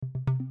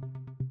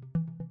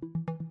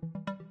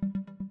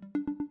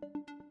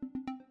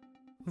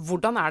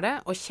Hvordan er det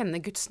å kjenne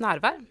Guds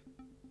nærvær?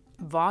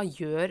 Hva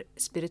gjør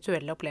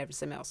spirituelle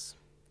opplevelser med oss?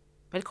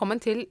 Velkommen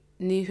til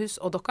Nyhus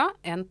og Dokka,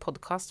 en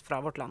podcast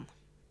fra vårt land.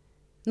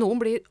 Noen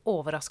blir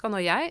overrasket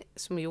når jeg,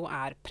 som jo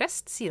er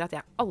prest, sier at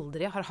jeg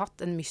aldri har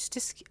hatt en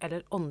mystisk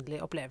eller åndelig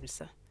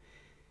opplevelse.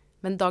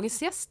 Men dagens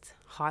gjest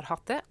har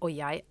hatt det, og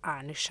jeg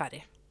er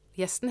nysgjerrig.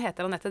 Gjesten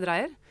heter Anette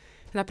Dreyer.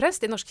 Hun er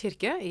prest i Norsk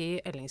kirke i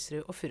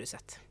Ellingsrud og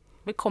Furuset.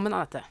 Velkommen,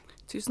 Anette.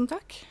 Tusen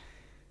takk.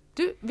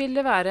 Du, vil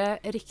det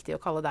være riktig å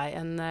kalle deg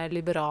en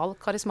liberal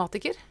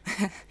karismatiker?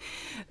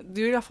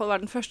 Du vil i hvert fall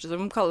være den første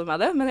som kaller meg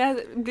det, men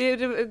det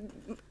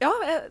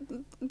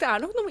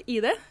er nok noe i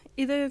det.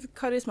 I det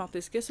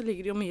karismatiske så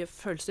ligger det jo mye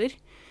følelser,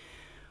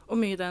 og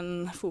mye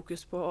den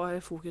fokus på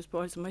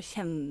liksom å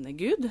kjenne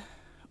Gud.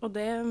 Og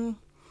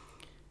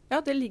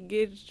det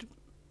ligger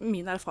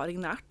min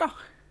erfaring nært, da.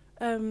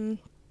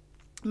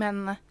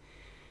 Men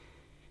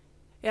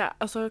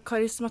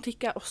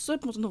karismatikk er også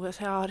på en måte noe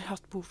jeg har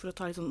hatt behov for å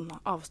ta litt sånn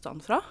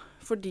avstand fra,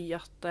 fordi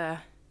at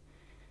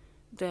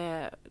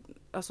det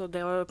å på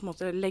en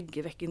måte legge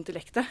vekk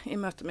intellektet i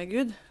møte med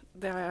Gud,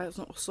 det har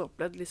jeg også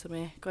opplevd liksom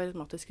i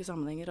karismatiske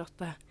sammenhenger,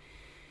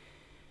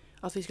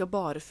 at vi skal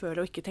bare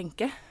føle og ikke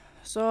tenke.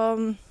 Så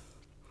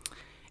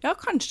ja,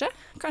 kanskje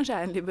jeg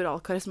er en liberal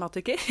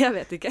karismatiker, jeg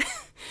vet ikke.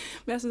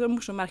 Men jeg synes det er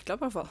morsomt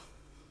merkelapp i hvert fall.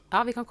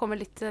 Ja, vi kan komme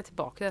litt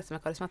tilbake til dette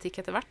med karismatikk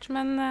etter hvert,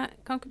 men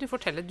kan ikke du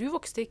fortelle, du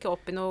vokste ikke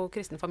opp i noen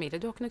kristen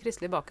familie, du har ikke noen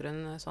kristelig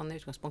bakgrunn sånn i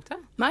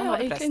utgangspunktet? Nei, jeg har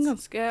egentlig en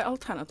ganske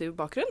alternativ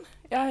bakgrunn.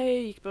 Jeg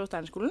gikk på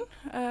Steinerskolen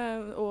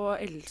og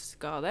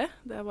elsket det.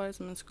 Det var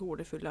liksom en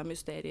skole full av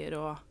mysterier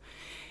og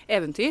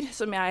eventyr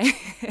som jeg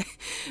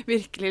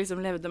virkelig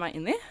liksom levde meg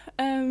inn i.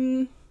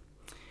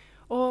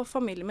 Og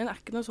familien min er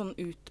ikke noe sånn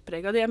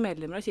utpreget, de er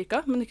medlemmer av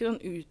kirka, men ikke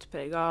sånn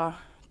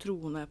utpreget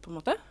troende på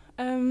en måte.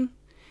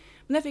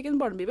 Men jeg fikk en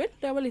barnebibel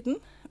da jeg var liten,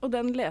 og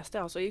den leste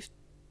jeg altså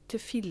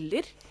til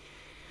filler.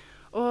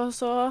 Og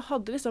så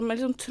hadde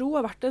liksom tro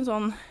har vært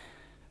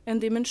en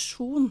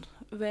dimensjon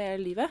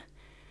ved livet.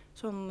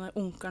 Sånn,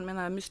 onkelen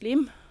min er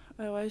muslim,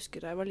 og jeg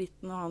husker da jeg var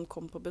liten, og han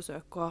kom på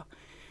besøk og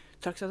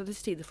trakk seg til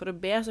side for å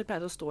be, så jeg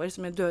pleide å stå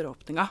liksom i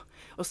døråpninga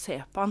og se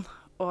på han.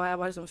 Og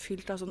jeg var liksom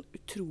fylt av sånn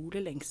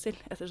utrolig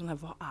lengsel etter sånn,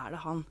 hva er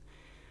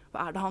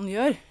det han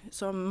gjør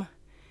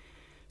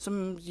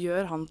som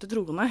gjør han til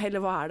troende, eller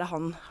hva er det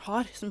han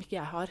har, som ikke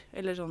jeg har,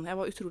 eller sånn, jeg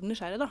var utrolig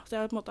nysgjerrig da, så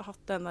jeg har på en måte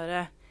hatt den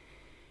der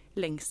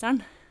lengselen,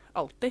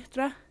 alltid,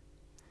 tror jeg.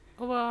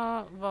 Og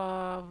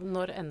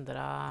når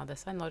endret det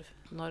seg?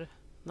 Når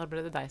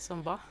ble det deg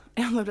som ba?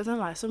 Ja, når ble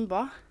det meg som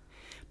ba?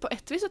 På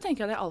et vis så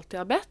tenker jeg at jeg alltid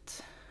har bedt,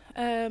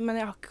 men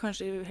jeg har ikke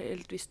kanskje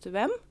helt visst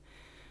hvem.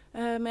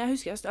 Men jeg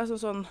husker,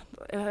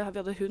 vi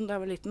hadde hund da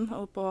jeg var liten,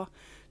 og på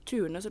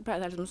turene så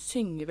pleide jeg liksom å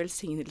synge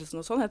velsignelsen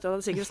og sånn. Jeg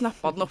hadde sikkert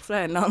snappet den opp fra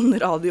en eller annen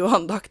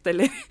radioandakt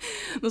eller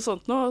noe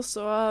sånt nå. Og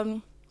så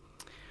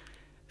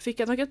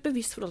fikk jeg nok et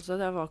bevisst forhold til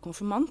at jeg var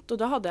konfirmant,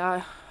 og da hadde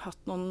jeg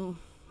hatt noen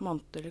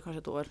måneder eller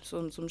kanskje et år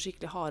som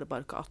skikkelig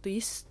hardbarka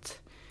ateist.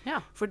 Ja.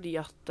 Fordi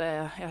at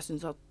jeg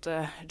synes at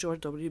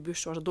George W.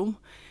 Bush var så dum.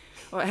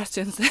 Og jeg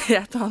synes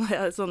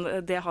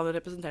det han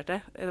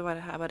representerte, det var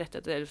rett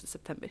etter 11.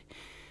 september.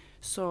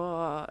 Så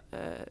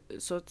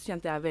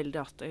kjente jeg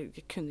veldig at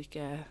jeg kunne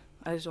ikke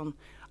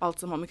alt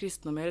som har med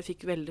kristendom å gjøre,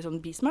 fikk veldig sånn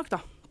bismak da.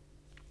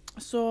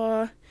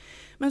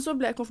 Men så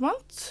ble jeg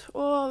konfirmant,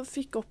 og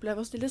fikk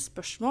oppleve å stille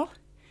spørsmål,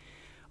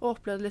 og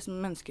opplevde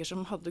liksom mennesker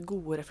som hadde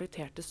gode,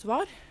 reflekterte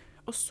svar.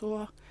 Og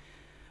så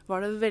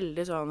var det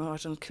veldig sånn, det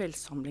var sånn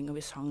kveldssamling,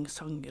 og vi sang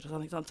sanger og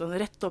sånn, ikke sant? Sånn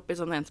rett opp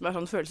i sånn en som er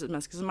sånn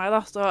følelsesmenneske som meg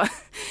da, så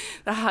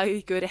det her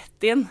gikk jo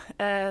rett inn.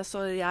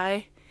 Så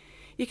jeg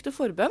gikk til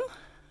forbønn,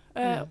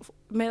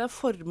 med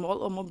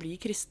formål om å bli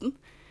kristen.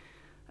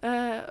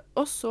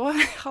 Og så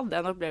hadde jeg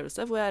en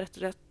opplevelse hvor jeg rett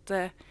og slett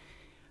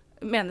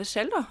mener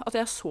selv da, at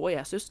jeg så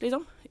Jesus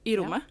liksom, i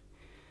rommet.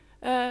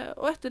 Ja.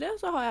 Og etter det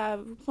så har jeg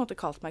på en måte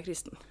kalt meg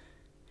kristen.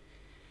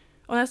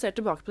 Og når jeg ser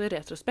tilbake på det i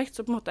retrospekt,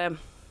 så på en måte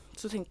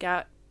så tenker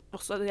jeg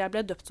også at jeg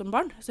ble døpt som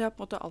barn, så jeg har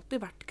på en måte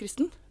alltid vært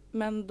kristen.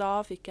 Men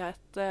da fikk jeg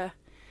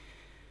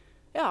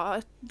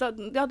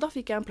da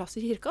fikk jeg en plass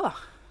i kirka da,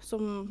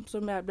 som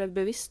jeg ble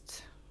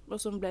bevisst, og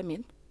som ble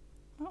min.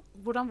 Ja.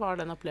 Hvordan var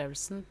den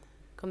opplevelsen?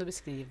 Kan du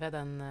beskrive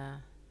den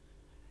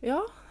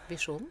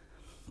visjonen?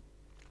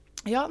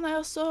 Ja,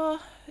 jeg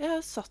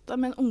satt der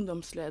med en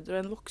ungdomsleder og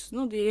en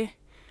voksen, og de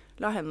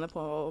la hendene på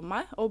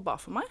meg og ba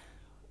for meg.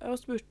 Og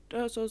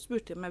så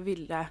spurte de om jeg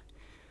ville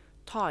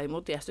ta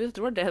imot Jesus. Jeg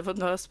tror det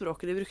var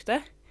språket de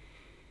brukte.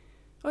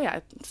 Og jeg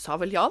sa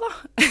vel ja da.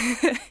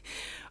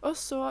 Og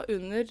så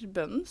under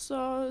bønnen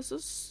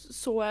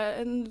så jeg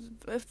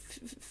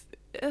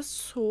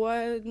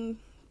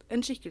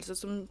en skikkelse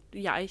som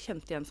jeg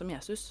kjente igjen som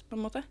Jesus, på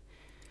en måte.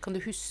 Kan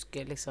du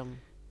huske liksom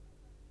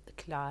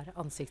klær,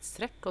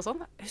 ansiktstrekk og sånn?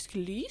 Jeg husker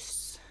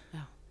lys,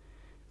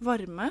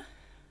 varme.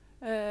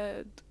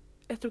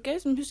 Jeg tror ikke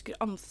jeg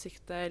husker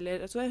ansiktet,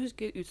 jeg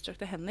husker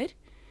utstrakte hender.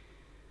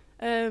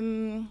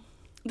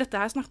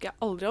 Dette her snakker jeg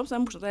aldri om, så det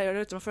er morsomt at jeg gjør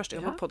det uten første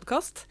gang på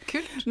podcast.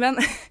 Kult. Men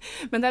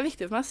det er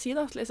viktig for meg å si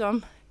da, at liksom,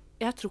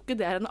 jeg tror ikke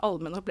det en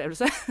allmenn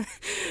opplevelse.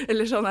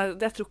 Eller sånn,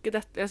 jeg tror ikke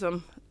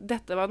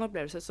dette var en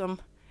opplevelse som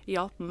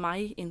hjalp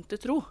meg inn til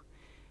tro.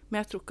 Men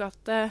jeg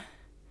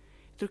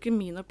tror ikke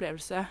min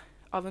opplevelse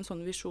av en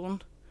sånn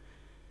visjon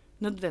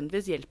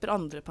nødvendigvis hjelper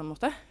andre på en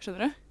måte.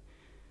 Skjønner du?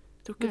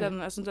 Jeg tror ikke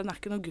den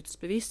ikke noe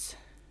gudsbevis.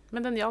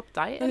 Men den hjalp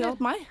deg, Den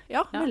hjalp meg,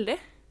 ja, veldig.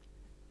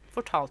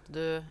 Fortalte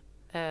du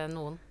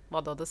noen hva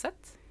du hadde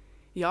sett?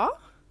 Ja,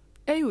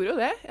 jeg gjorde jo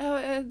det.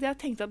 Jeg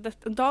tenkte at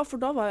for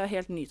da var jeg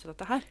helt ny til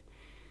dette her.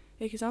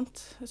 Ikke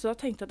sant? Så da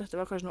tenkte jeg at dette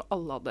var kanskje noe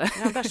alle hadde.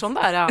 Ja, det sånn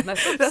det ja.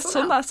 Det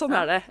sånn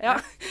er det, ja.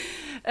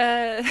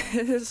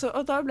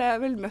 Og da ble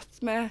jeg vel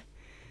møtt med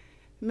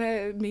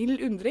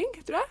mild undring,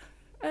 tror jeg.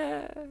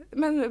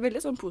 Men veldig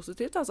sånn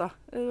positivt, altså.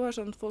 Det var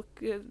sånn, folk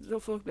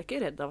ble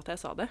ikke redd av at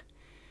jeg sa det.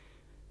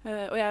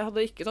 Og jeg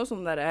hadde ikke noe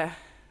sånn derre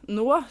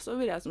Nå så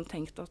ville jeg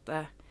tenkt at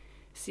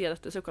sier jeg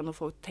dette, så kan jo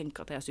folk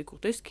tenke at jeg er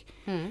psykotisk.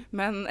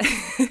 Men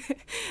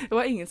det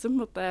var ingen som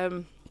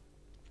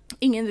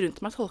ingen rundt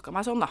meg tolka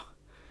meg sånn, da.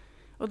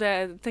 Og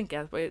det tenker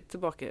jeg på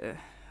tilbake,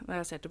 når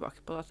jeg ser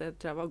tilbake på, at jeg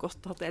tror jeg var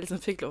godt at jeg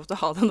liksom fikk lov til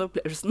å ha den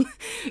opplevelsen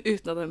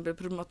uten at den ble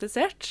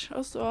problematisert.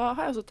 Og så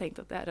har jeg også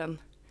tenkt at det er en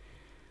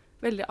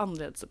veldig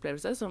annerledes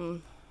opplevelse som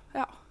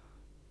jeg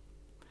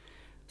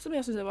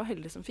synes jeg var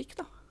heldig som fikk,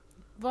 da.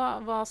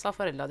 Hva sa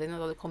foreldrene dine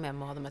da du kom hjem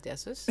og hadde møtt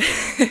Jesus?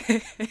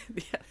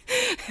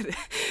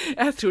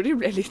 Jeg tror de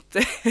ble litt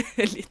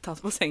tatt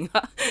på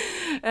senga.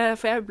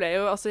 For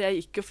jeg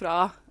gikk jo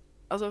fra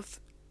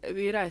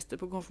vi reiste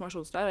på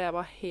konfirmasjonsleir, og jeg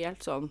var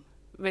helt sånn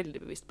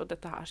veldig bevisst på at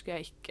dette her skal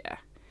jeg ikke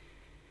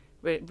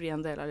bli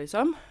en del av,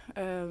 liksom.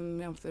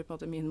 Jevnfør på en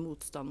måte min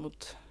motstand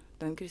mot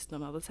den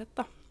kristendommen jeg hadde sett,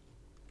 da.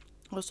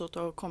 Og så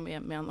til å komme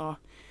hjem igjen og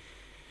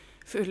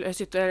jeg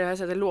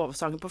setter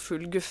lovsangen på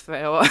full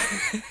guffe og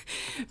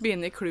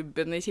begynne i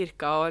klubben i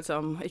kirka, og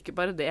liksom, ikke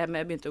bare det, men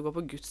jeg begynte å gå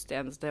på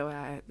gudstjeneste, og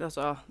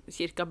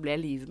kirka ble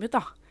livet mitt,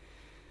 da.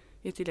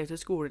 I tillegg til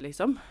skole,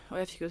 liksom. Og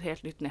jeg fikk jo et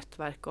helt nytt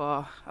nettverk,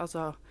 og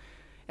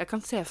jeg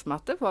kan se for meg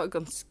at det var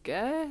ganske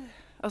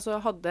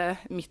hadde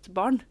mitt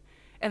barn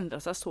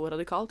endret seg så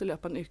radikalt i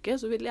løpet av en uke,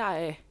 så ville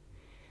jeg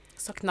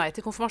sagt nei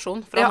til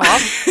konfirmasjon fra nå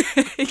av.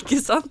 Ikke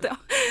sant, ja.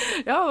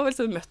 Ja, og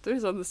vel møtte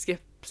vi sånn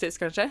skepsis,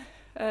 kanskje.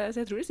 Så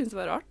jeg tror de syntes det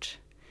var rart.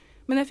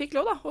 Men jeg fikk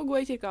lov, da, å gå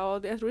i kirka,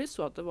 og jeg tror de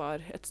så at det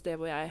var et sted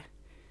hvor jeg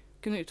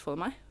kunne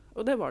utfolde meg.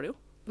 Og det var det jo.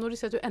 Når du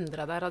sier at du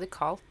endret deg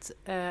radikalt,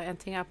 en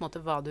ting er på en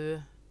måte hva du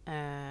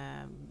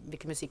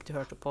hvilken musikk du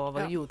hørte på,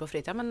 hva du gjorde på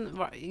fritida, men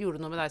gjorde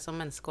det noe med deg som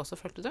menneske også,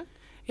 følte du?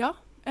 Ja,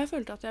 jeg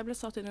følte at jeg ble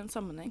satt inn i en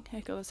sammenheng jeg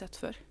ikke hadde sett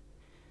før.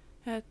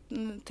 Jeg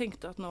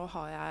tenkte at nå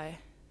har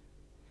jeg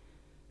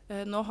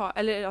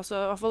eller i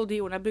hvert fall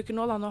de ordene jeg bruker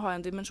nå, da, nå har jeg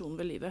en dimensjon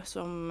ved livet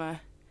som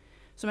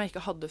jeg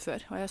ikke hadde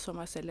før, og jeg så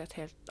meg selv i et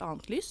helt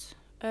annet lys.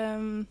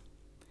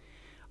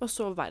 Og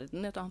så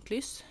verden i et annet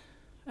lys.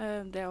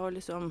 Det å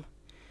liksom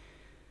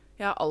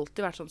Jeg har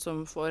alltid vært sånn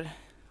som får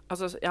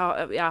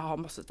jeg har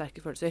masse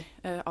sterke følelser.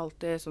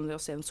 Alltid sånn det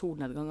å se en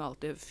solnedgang har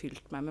alltid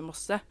fylt meg med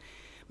masse.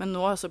 Men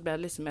nå så ble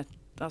det liksom et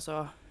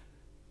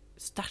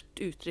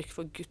sterkt uttrykk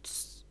for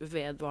Guds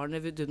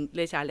vedvarende,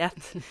 vidunderlige kjærlighet.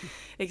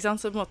 Ikke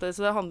sant? Så på en måte,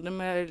 så det handler om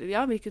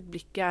hvilket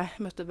blikk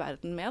jeg møtte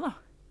verden med, da.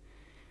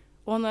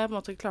 Og når jeg på en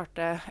måte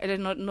klarte, eller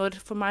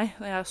når for meg,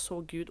 når jeg så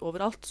Gud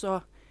overalt,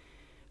 så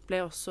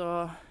ble også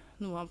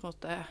noe av på en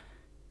måte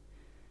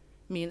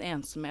min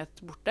ensomhet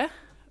borte.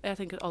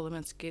 Jeg tenker at alle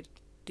mennesker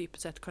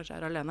dypest sett kanskje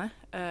er alene,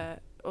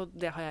 og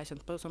det har jeg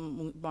kjent på som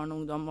barn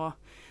og ungdom og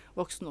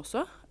voksen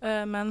også.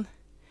 Men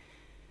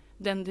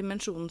den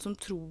dimensjonen som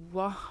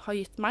troa har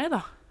gitt meg,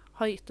 da,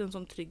 har gitt en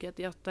sånn trygghet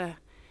i at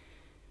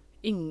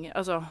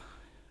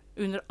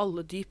under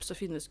alle dyp så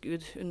finnes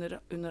Gud,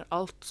 under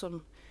alt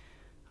som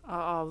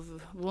av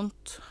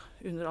vondt,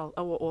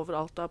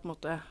 overalt av på en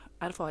måte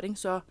erfaring,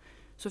 så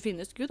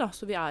finnes Gud, da,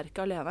 så vi er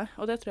ikke alene.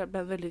 Og det tror jeg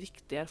ble en veldig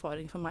viktig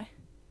erfaring for meg.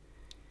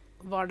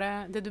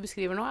 Det du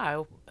beskriver nå er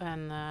jo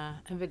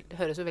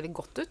høres jo veldig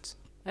godt ut.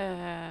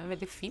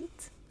 Veldig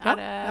fint.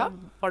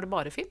 Var det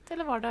bare fint,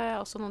 eller var det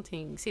også noen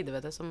sider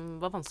ved det som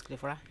var vanskelig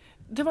for deg?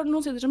 Det var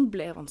noen sider som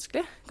ble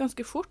vanskelig, ganske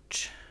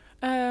fort.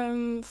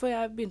 For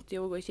jeg begynte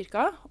jo å gå i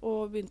kirka,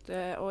 og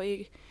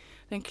i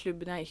den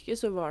klubben jeg gikk i,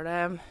 så var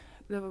det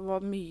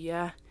var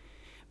mye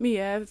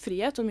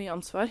frihet og mye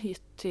ansvar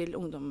gitt til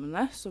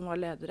ungdommene som var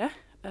ledere.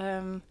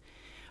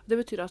 Det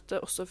betyr at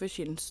også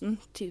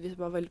forkynnelsen tidvis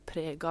var veldig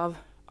preg av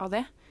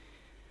det.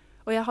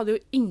 Og jeg hadde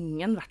jo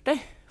ingen verktøy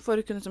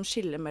for å kunne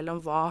skille mellom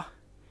hva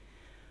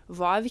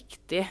er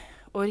viktig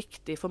og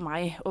riktig for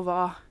meg, og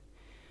hva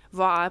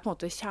er på en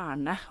måte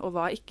kjerne, og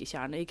hva er ikke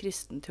kjerne i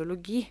kristen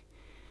teologi.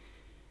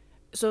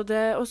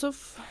 Og så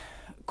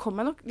kom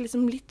jeg nok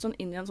liksom litt sånn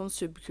inn i en sånn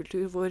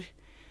subkultur hvor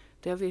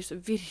det å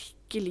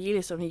virkelig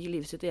liksom gi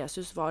livet sitt til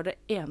Jesus var det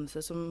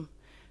eneste som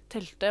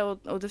telte,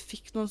 og det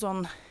fikk noen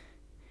sånn,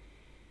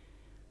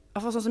 i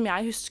hvert fall sånn som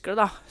jeg husker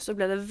det, da, så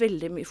ble det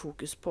veldig mye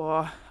fokus på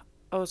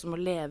å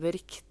leve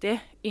riktig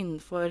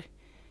innenfor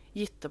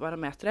gitte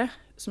parametre,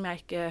 som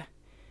jeg ikke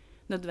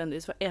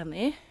nødvendigvis var enig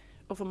i.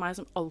 Og for meg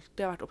som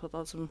alltid har vært opptatt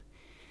av det som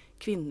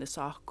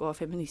kvinnesak og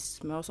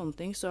feminisme og sånne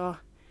ting, så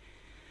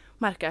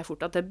merket jeg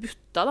fort at det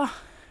butta da.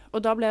 Og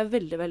da ble jeg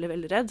veldig, veldig,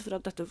 veldig redd for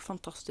at dette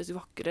fantastisk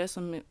vakre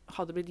som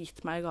hadde blitt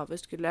gitt meg i gave,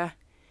 skulle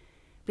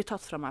bli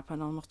tatt fra meg på en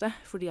eller annen måte.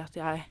 Fordi at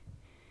jeg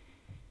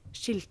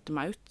skilte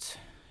meg ut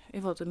i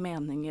forhold til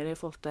meninger, i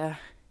forhold til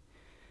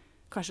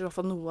kanskje i hvert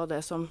fall noe av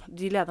det som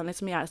de lederne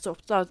som jeg så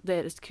opptatt av,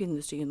 deres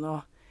kvinnesyn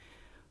og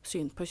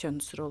syn på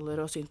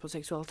kjønnsroller og syn på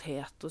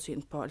seksualitet og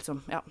syn på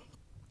liksom, ja,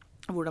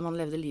 hvordan man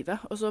levde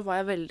livet. Og så var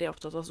jeg veldig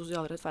opptatt av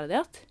sosial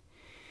rettferdighet.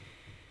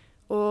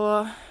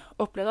 Og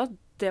opplevde at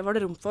det var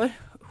det rom for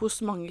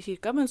hos mange i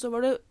kirka, men så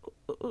var det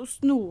hos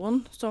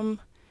noen som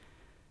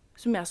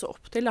jeg så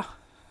opp til, da.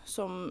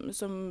 Som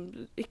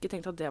ikke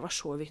tenkte at det var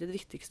så viktig. Det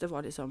viktigste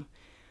var liksom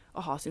å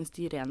ha sin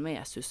sti ren med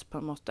Jesus,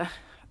 på en måte.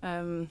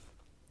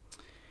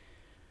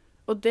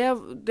 Og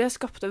det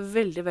skapte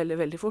veldig, veldig,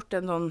 veldig fort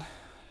en sånn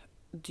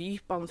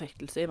dyp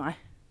anfektelse i meg,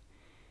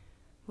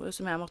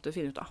 som jeg måtte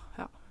finne ut av.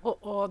 Ja.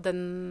 Og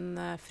den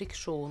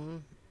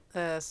friksjonen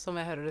som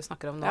jeg hører du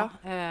snakker om nå,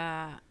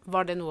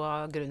 var det noe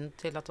av grunnen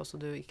til at også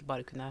du ikke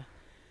bare kunne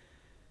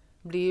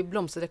bli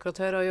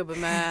blomsterdekoratør og jobbe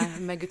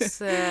med Guds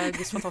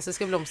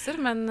fantastiske blomster,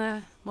 men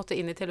måtte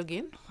inn i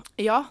teologien?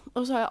 Ja,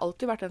 og så har jeg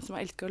alltid vært den som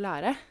har elsket å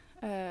lære,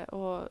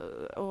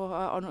 og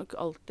har nok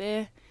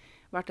alltid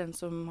vært den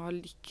som har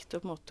likt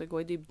å på en måte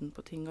gå i dybden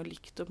på ting, og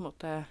likt å på en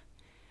måte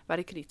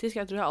være kritisk.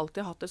 Jeg tror jeg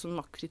alltid har hatt et sånn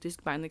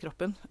maktkritisk bein i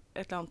kroppen.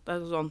 Et eller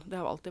annet, sånn. Det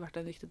har alltid vært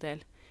en viktig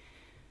del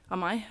av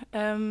meg.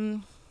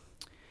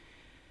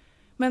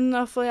 Men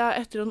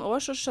etter noen år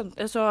så skjønte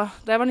jeg, da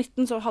jeg var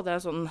 19 så hadde jeg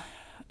en sånn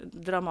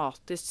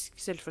dramatisk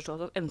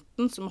selvforståelse at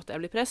enten så måtte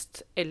jeg bli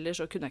prest, eller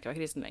så kunne jeg ikke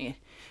være kristen lenger.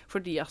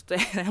 Fordi at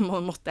jeg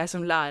måtte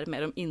liksom lære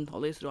mer om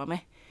innholdet i troa mi.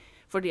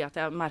 Fordi at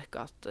jeg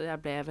merket at jeg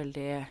ble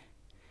veldig...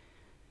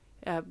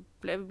 Jeg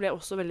ble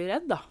også veldig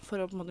redd da,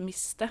 for å på en måte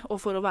miste, og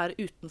for å være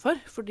utenfor.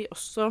 Fordi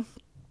også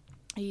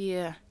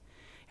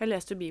jeg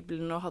leste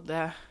Bibelen og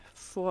hadde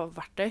få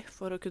verktøy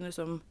for å kunne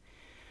liksom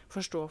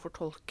forstå og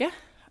fortolke.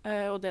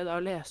 Og det da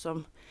å lese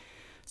om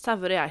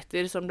sauer og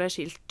geiter som ble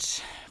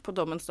skilt på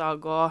dommens dag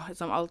og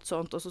liksom alt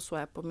sånt. Og så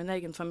jeg på min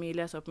egen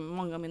familie, så på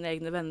mange av mine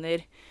egne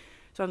venner.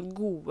 Sånn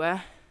gode,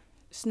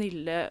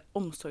 snille,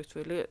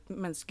 omsorgsfulle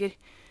mennesker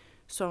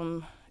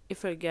som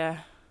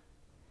ifølge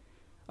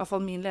i hvert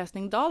fall min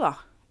lesning da,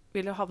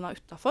 ville havna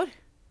utenfor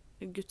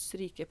Guds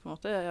rike på en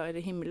måte,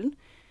 eller himmelen.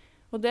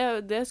 Og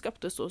det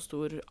skapte så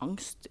stor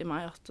angst i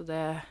meg at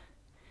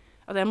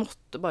jeg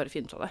måtte bare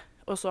finne ut av det.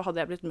 Og så hadde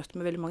jeg blitt møtt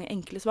med veldig mange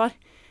enkle svar,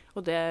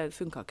 og det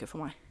funket ikke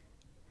for meg.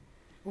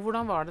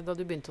 Hvordan var det da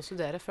du begynte å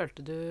studere?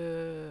 Følte du...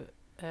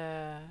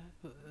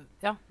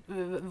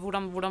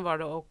 hvordan var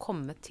det å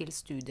komme til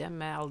studiet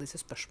med alle disse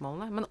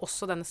spørsmålene, men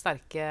også denne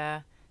sterke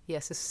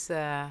Jesus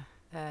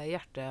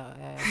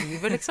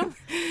hjertegiver, liksom?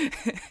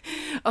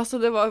 Altså,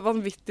 det var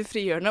vanvittig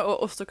frigjørende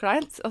og også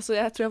kleint. Altså,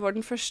 jeg tror jeg var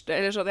den første,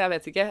 eller sånn, jeg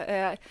vet ikke.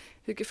 Jeg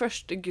husker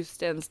første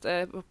gudstjeneste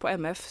på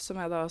MF som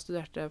jeg da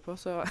studerte på,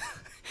 så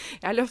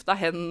jeg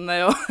løftet hendene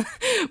og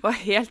var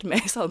helt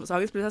med i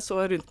salmesangen, så jeg så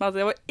rundt meg at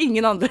det var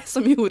ingen andre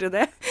som gjorde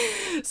det.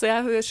 Så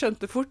jeg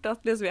skjønte fort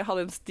at liksom, jeg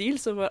hadde en stil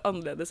som var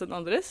annerledes enn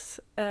andres.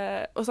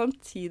 Og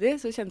samtidig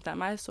så kjente jeg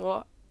meg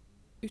så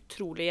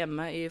utrolig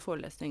hjemme i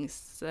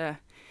forelesningene,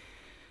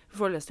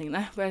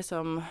 hvor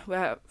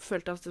jeg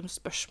følte at de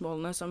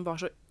spørsmålene som var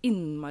så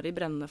innmari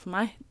brennende for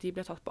meg, de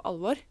ble tatt på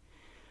alvor.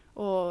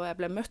 Og jeg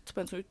ble møtt på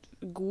en så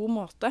god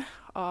måte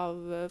av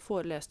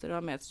forelesere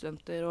og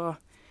medstudenter,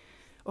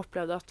 og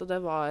opplevde at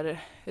det var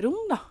rom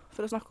da,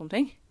 for å snakke om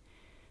ting.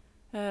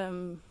 Ja,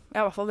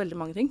 i hvert fall veldig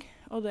mange ting.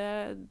 Og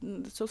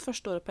så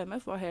første året på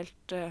MF var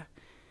helt...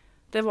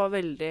 Det var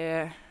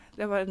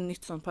et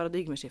nytt sånn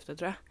paradigmeskifte,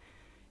 tror jeg,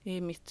 i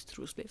mitt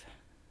trosliv.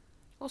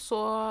 Og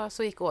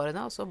så gikk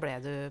årene, og så ble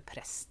du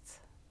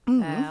prest. Og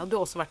du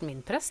har også vært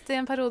min prest i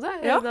en periode,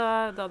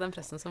 da den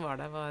presten som var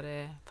der var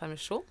i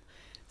permisjon.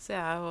 Så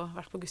jeg har jo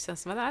vært på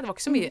gudstjeneste med deg. Det var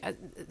ikke så mye,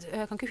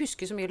 jeg kan ikke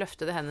huske så mye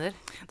løftede hender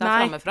der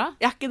fremmefra.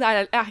 Jeg er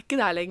ikke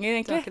der lenger,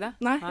 egentlig. Du er ikke det?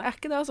 Nei, jeg er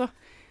ikke det, altså.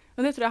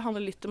 Men det tror jeg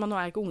handler litt om at nå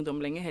er jeg ikke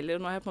ungdom lenger heller,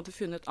 og nå har jeg på en måte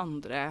funnet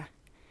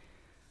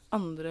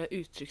andre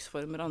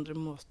uttrykksformer, andre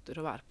måter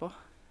å være på,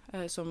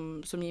 som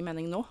gir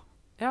mening nå.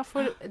 Ja,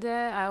 for det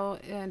er jo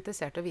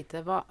interessert å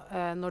vite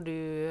når du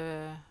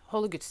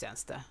holder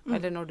gudstjeneste,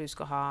 eller når du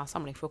skal ha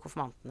samling for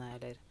konfirmantene,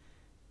 eller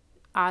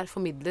er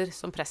formidler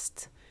som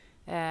prest,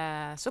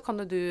 så kan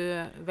jo du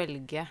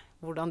velge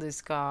hvordan du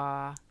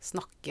skal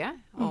snakke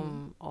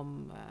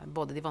om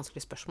både de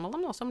vanskelige spørsmålene,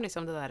 men også om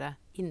liksom det der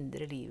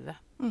indre livet,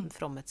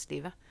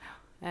 fromhetslivet.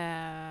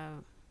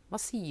 Hva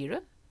sier du?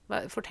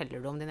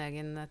 Forteller du om din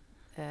egen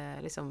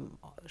liksom,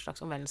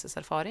 slags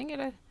omvendelseserfaring,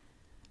 eller?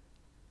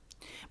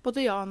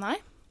 Både ja og nei.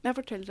 Jeg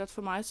forteller at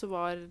for meg så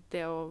var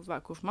det å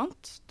være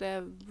konfirmant,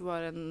 det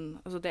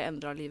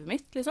endret livet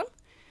mitt, liksom.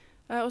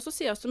 Og så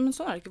sier jeg også, men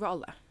sånn er det ikke for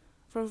alle.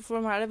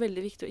 For meg er det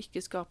veldig viktig å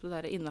ikke skape det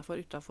der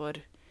innenfor, utenfor,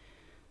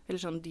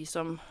 eller sånn de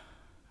som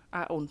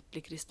er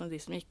ordentlig kristne og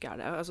de som ikke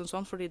er det. Altså,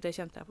 sånn, fordi det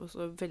kjente jeg på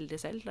så veldig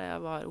selv da jeg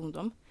var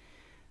ungdom.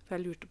 For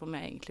jeg lurte på om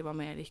jeg egentlig var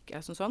med eller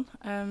ikke. Sånn.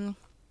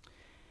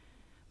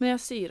 Men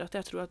jeg sier at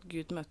jeg tror at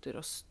Gud møter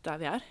oss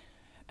der vi er.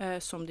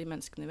 som de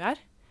menneskene vi er.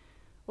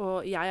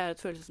 Og jeg er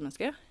et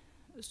følelsesmenneske,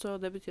 så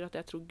det betyr at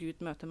jeg tror Gud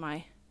møter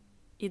meg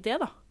i det,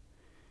 da.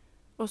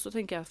 Og så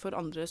tenker jeg for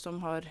andre som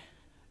har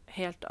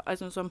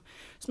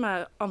som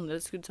er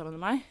annerledes skrudd sammen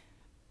med meg,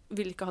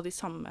 vil ikke ha de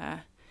samme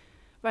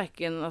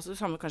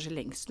samme kanskje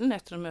lengselen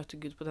etter å møte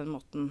Gud på den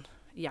måten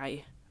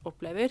jeg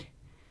opplever,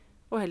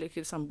 og heller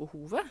ikke det samme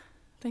behovet,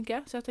 tenker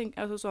jeg. Så jeg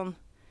tenker, sånn,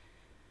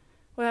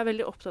 og jeg er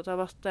veldig opptatt av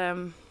at,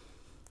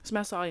 som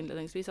jeg sa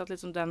innledningsvis, at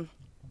liksom den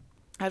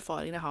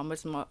erfaringen jeg har med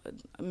liksom,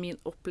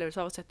 min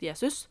opplevelse av å sette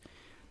Jesus,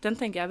 den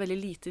tenker jeg er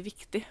veldig lite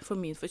viktig for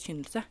min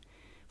forkynnelse.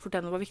 For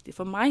den var viktig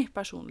for meg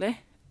personlig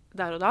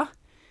der og da.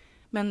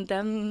 Men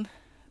den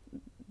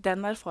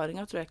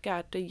erfaringen tror jeg ikke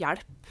er til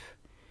hjelp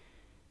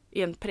i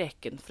en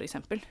preken, for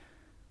eksempel.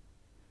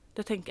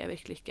 Det tenker jeg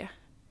virkelig ikke.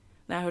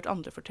 Når jeg har hørt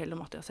andre fortelle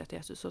om at de har sett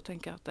Jesus, så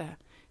tenker jeg at det er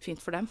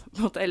fint for dem. På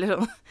en måte, eller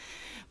sånn.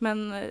 Men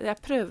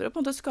jeg prøver å på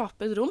en måte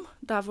skape et rom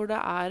der hvor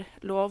det er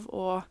lov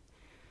å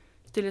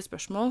stille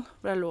spørsmål,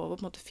 hvor det er lov å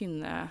på en måte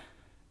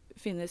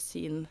finne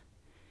sin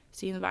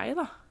vei,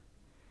 da.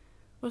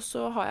 Og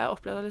så har jeg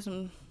opplevd liksom,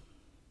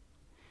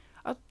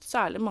 at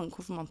særlig mange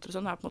konfirmanter og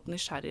sånn er på en måte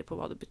nysgjerrige på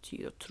hva det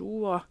betyr å tro,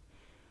 og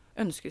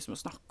ønsker liksom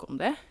å snakke om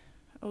det.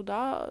 Og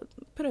da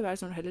prøver jeg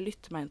liksom heller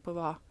lytte meg inn på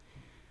hva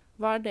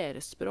er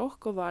deres språk,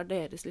 og hva er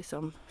deres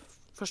liksom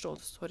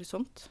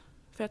forståelseshorisont.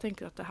 For jeg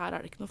tenker at her er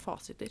det ikke noen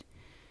fasiter.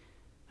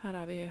 Her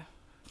er vi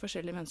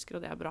forskjellige mennesker,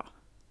 og det er bra.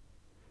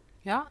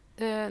 Ja,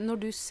 når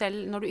du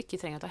ikke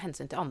trenger å ta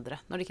hensyn til andre,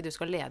 når ikke du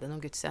skal lede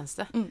noen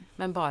gudstjeneste,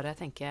 men bare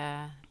tenke,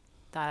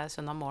 det er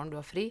søndag morgen, du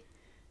har fri,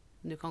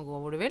 du kan gå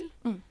hvor du vil.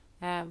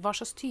 Hva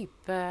slags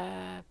type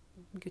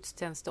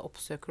gudstjeneste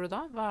oppsøker du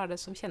da? Hva er det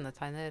som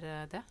kjennetegner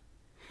det?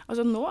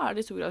 Altså nå er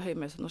det i stor grad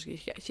høymesse norsk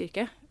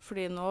kirke,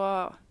 fordi nå,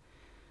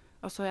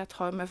 altså jeg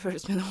tar med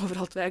følelsene mine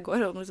overalt hvor jeg går,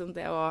 og liksom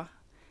det å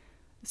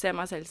se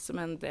meg selv som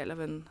en del av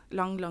en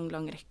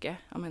lang rekke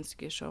av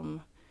mennesker som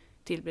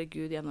tilber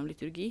Gud gjennom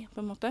liturgi, på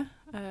en måte.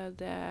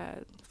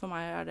 For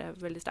meg er det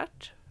veldig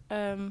sterkt.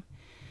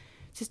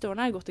 Siste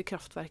årene har jeg gått i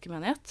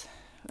Kraftverket-menighet.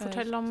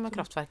 Fortell om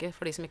Kraftverket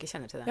for de som ikke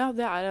kjenner til det. Ja,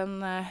 det er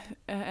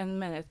en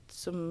menighet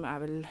som er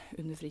vel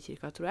under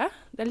Frikirka, tror jeg.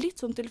 Det er litt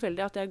sånn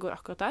tilfeldig at jeg går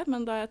akkurat der,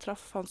 men da jeg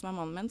traff han som er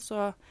mannen min, så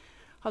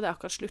hadde jeg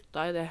akkurat slutta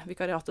i det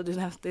vikariatet du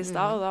nevnte i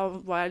stad, og da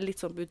var jeg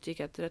litt sånn på utkikk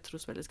etter et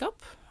trosfellesskap.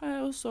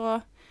 Og så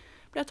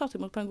ble jeg tatt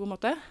imot på en god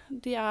måte.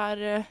 De er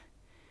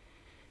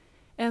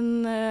en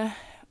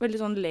veldig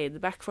sånn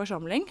laid-back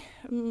forsamling.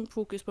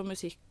 Fokus på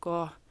musikk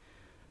og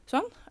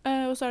sånn.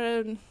 Og så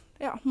er det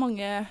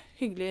mange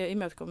hyggelige,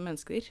 imøtekommende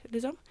mennesker,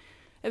 liksom.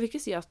 Jeg vil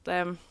ikke si at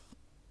jeg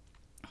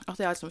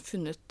har liksom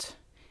funnet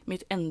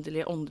mitt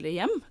endelige åndelige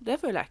hjem. Det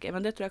føler jeg ikke,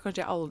 men det tror jeg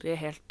kanskje jeg aldri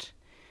helt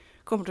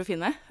kommer til å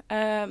finne.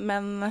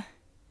 Men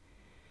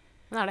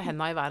er det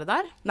henda i været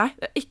der? Nei,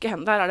 ikke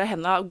henda. Der er det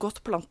henda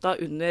godt planta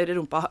under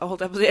rumpa,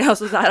 holdt jeg på å si.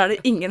 Altså, der er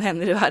det ingen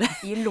hender i været.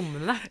 I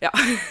lommene? Ja,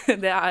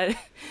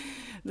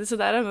 så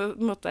der er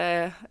på en måte,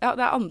 ja,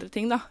 det er andre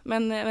ting da,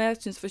 men jeg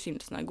synes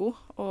forkynnelsen er god,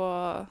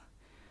 og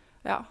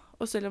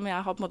selv om jeg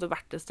har på en måte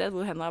vært et sted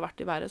hvor hendene har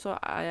vært i været, så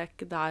er jeg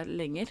ikke der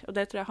lenger, og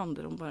det tror jeg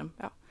handler om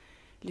bare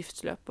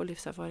livsløp og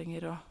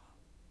livserfaringer, og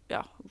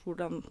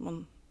hvordan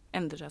man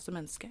endrer seg som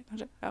menneske,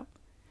 kanskje, ja.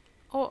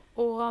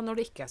 Og når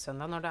det ikke er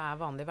søndag, når det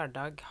er vanlig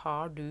hverdag,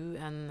 har du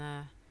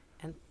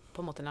på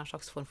en måte en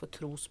slags form for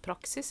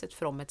trospraksis, et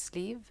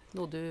fromhetsliv,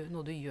 noe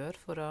du gjør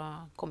for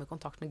å komme i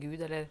kontakt med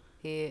Gud, eller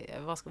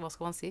hva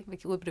skal man si?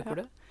 Hvilke ord bruker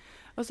du?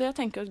 Altså jeg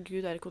tenker at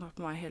Gud er i kontakt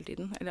med meg hele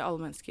tiden, eller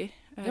alle mennesker.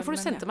 Ja, for du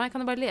sendte meg,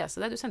 kan jeg bare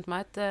lese det? Du sendte meg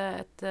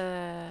et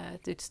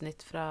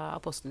utsnitt fra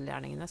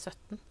Apostelgjerningene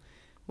 17,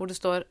 hvor det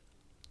står,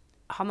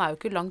 han er jo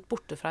ikke langt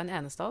borte fra en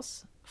eneste av oss,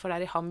 for det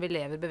er i ham vi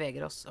lever,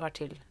 beveger oss og er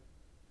til.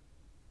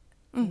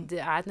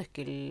 Det er et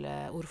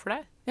nøkkelord for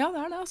deg? Ja, det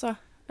er det, altså.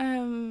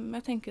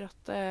 Jeg tenker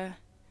at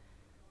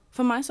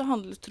for meg så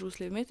handler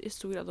troslivet mitt i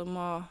stor grad om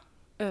å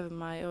øve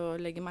meg å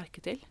legge merke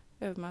til,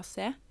 øve meg å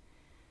se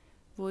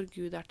hvor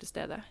Gud er til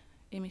stede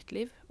i mitt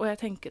liv. Og jeg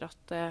tenker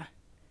at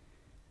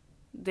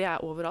det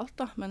er overalt,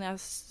 da, men jeg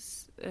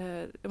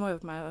må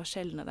øve meg å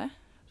skjelne det.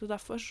 Så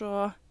derfor så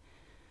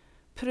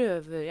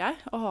prøver jeg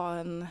å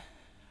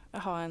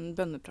ha en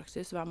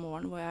bønnepraksis hver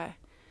morgen hvor jeg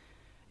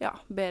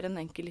ber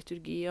en enkel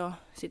liturgi og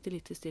sitter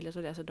litt i stillhet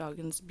og leser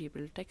dagens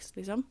bibeltekst,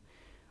 liksom.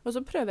 Og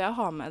så prøver jeg å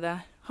ha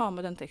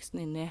med den teksten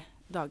inn i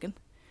dagen.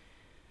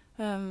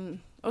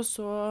 Og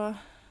så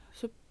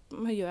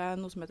gjør jeg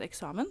noe som heter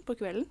eksamen på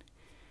kvelden.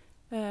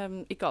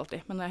 Ikke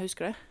alltid, men når jeg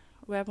husker det.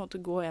 Hvor jeg på en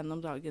måte går gjennom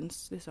dagens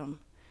liksom,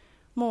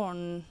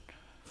 morgen,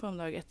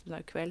 formiddag,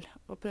 ettermiddag, kveld,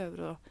 og prøver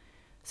å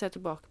se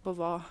tilbake på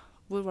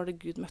hvor var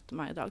det Gud møtte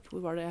meg i dag?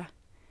 Hvor var det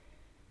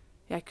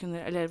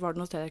eller var det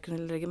noe sted jeg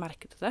kunne legge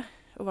merke til det?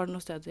 Og var det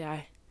noe sted jeg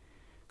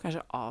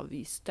kanskje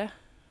avviste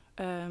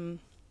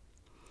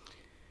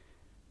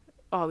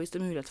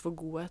mulighet for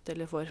godhet,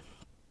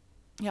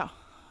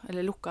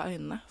 eller lukka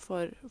øynene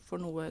for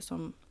noe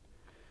som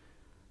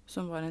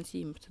var en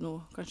kime til noe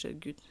kanskje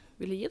Gud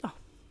ville gi, da.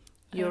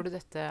 Gjør du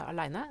dette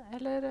alene,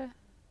 eller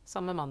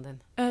sammen med mannen din?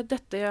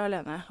 Dette gjør jeg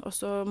alene.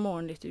 Også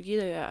morgenliturgi,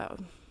 det gjør jeg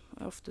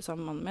ofte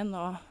sammen med mannen min,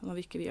 og når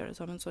vi ikke gjør det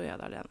sammen, så gjør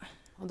jeg det alene.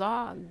 Og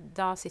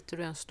da sitter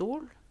du i en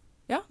stol,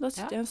 Ja, da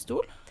sitter jeg i en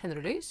stol, tenner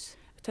du lys,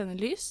 tenner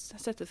lys,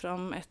 setter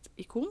fram et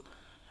ikon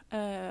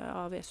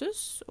av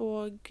Jesus,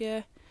 og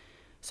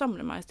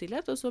samler meg i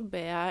stillhet, og så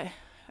ber jeg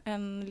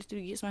en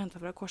liturgi som er hentet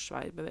fra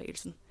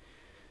korsveibevegelsen,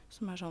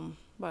 som er sånn,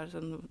 bare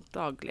sånn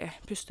daglig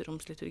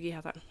pusteromsliturgi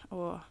heter den.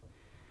 Og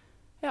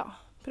ja,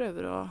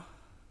 prøver å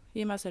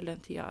gi meg selv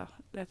den tida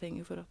jeg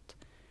trenger for at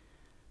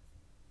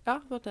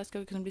jeg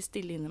skal kunne bli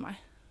stille inni meg,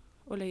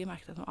 og legge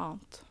merke til noe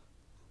annet.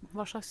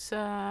 hva slags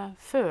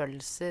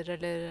følelser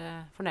eller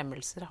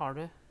fornemmelser har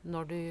du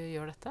når du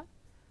gjør dette?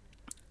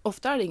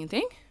 Ofte er det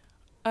ingenting.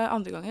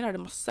 Andre ganger er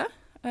det masse.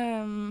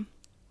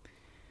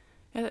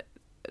 Jeg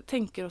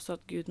tenker også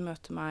at Gud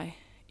møter meg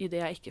i det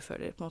jeg ikke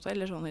føler, på en måte.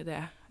 Eller sånn i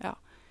det, ja.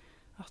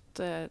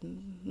 At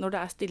når det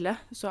er stille,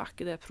 så er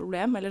ikke det et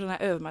problem. Eller sånn,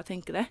 jeg øver meg å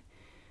tenke det.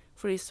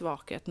 Fordi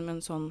svakheten med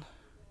en sånn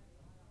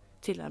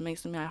tilnærming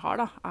som jeg har,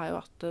 da, er jo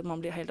at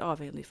man blir helt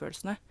avhengig av de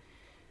følelsene.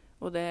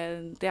 Og det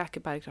er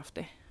ikke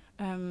bærekraftig.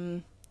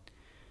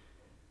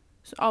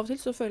 Så av og til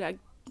så føler jeg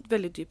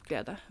veldig dyp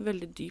glede,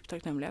 veldig dyp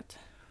takknemlighet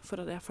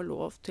for at jeg får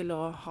lov til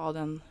å ha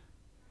den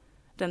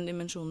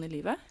dimensjonen i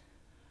livet.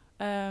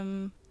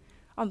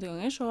 Andre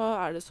ganger så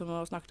er det som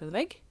å snakke til en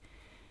vegg.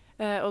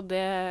 Og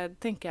det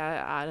tenker jeg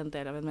er en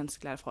del av en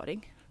menneskelig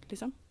erfaring,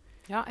 liksom.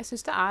 Ja, jeg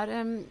synes det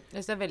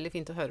er veldig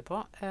fint å høre på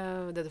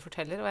det du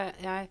forteller, og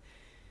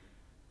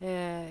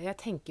jeg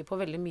tenker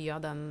på veldig mye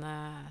av den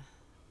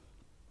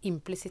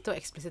implisitte og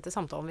eksplisitte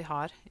samtalen vi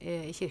har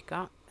i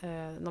kirka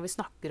når vi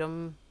snakker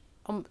om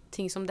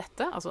ting som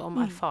dette, altså om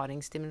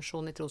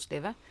erfaringsdimensjonen i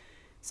troslivet,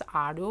 så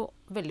er det jo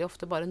veldig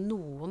ofte bare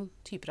noen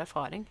typer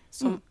erfaring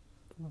som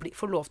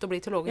får lov til å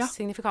bli teologisk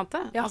signifikante.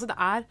 Ja. Altså det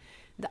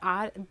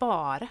er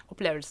bare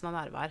opplevelsen av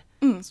nærvær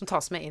som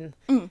tas med inn.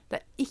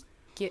 Det er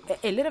ikke,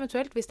 eller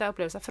eventuelt, hvis det er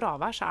opplevelse av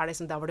fravær, så er det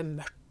liksom, der var det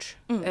mørkt.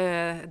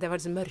 Det var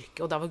liksom mørke,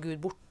 og da var Gud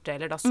borte,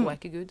 eller da så jeg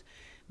ikke Gud.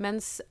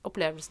 Mens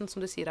opplevelsen, som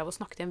du sier, av å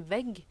snakke til en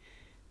vegg,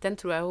 den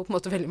tror jeg jo på en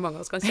måte veldig mange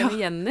av oss kan kjenne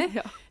igjen i.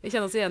 Ja.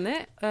 Kjenne oss igjen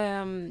i.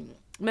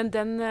 Men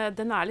den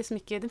er liksom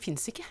ikke, den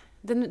finnes ikke.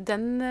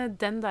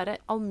 Den der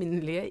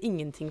alminnelige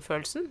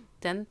ingenting-følelsen,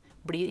 den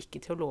blir ikke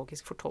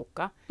teologisk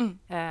fortolket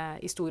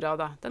i stor grad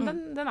da.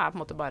 Den er på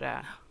en måte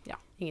bare,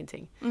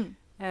 ingenting.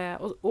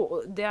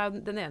 Og det er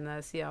den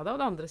ene siden av det,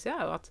 og den andre siden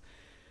er jo at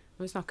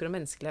når vi snakker om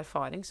menneskelig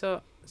erfaring, så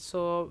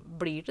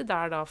blir det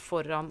der da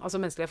foran, altså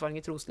menneskelig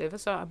erfaring i troslivet,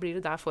 så blir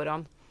det der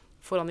foran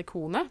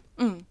ikonet,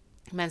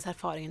 mens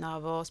erfaringen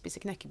av å spise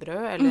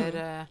knekkebrød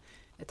eller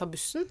ta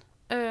bussen,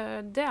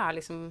 det er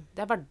liksom,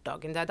 det er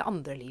hverdagen, det er det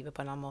andre livet på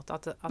en eller annen måte,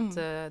 at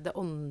det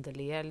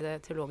åndelige eller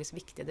det teologisk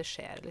viktige, det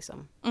skjer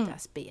liksom, det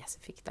er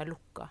spesifikt, det er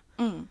lukket.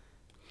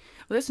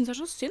 Og det synes jeg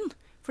er så synd,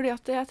 fordi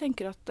at jeg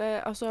tenker at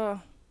altså,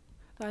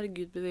 det er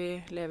Gud vi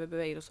lever,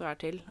 beveger oss og er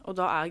til, og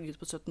da er Gud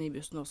på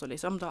 79-bussen også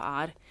liksom, da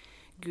er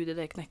Gud i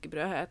det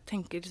knekkebrød. Jeg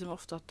tenker liksom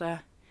ofte at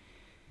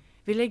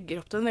vi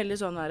legger opp til en veldig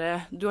sånn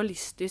der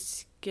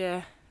dualistisk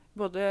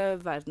både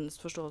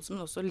verdensforståelse,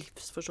 men også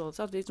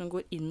livsforståelse, at vi liksom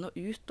går inn og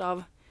ut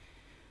av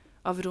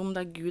rom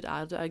der Gud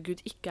er, og der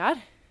Gud ikke er.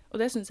 Og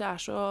det synes jeg er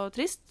så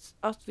trist,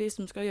 at vi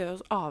som skal gjøre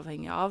oss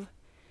avhengig av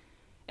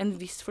en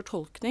viss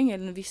fortolkning,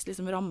 eller en viss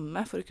liksom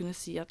ramme, for å kunne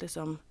si at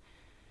liksom,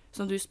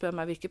 som du spør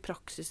meg hvilke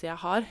praksis jeg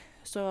har,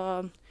 så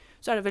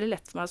er det veldig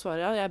lett for meg å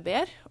svare, ja, jeg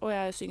ber, og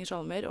jeg synger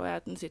salmer, og jeg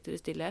sitter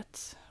i stillhet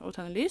og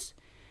tenner lys.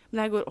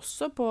 Men jeg går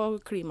også på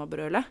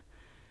klimabrølet,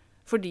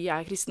 fordi jeg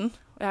er kristen.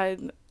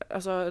 Jeg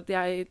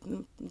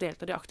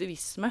deltar i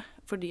aktivisme,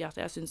 fordi at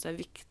jeg synes det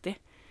er viktig.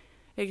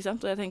 Ikke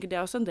sant? Og jeg tenker det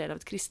er også en del av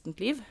et kristent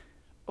liv.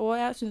 Og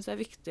jeg synes det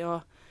er viktig å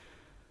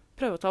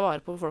prøve å ta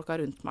vare på folka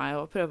rundt meg,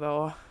 og prøve å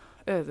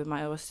øve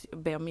meg og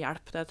be om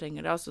hjelp der jeg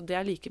trenger det. Altså, det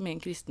er like mye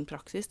en kristen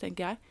praksis,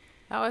 tenker jeg.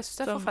 Ja, og jeg synes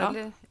det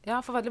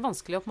er forferdelig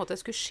vanskelig å på en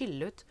måte skulle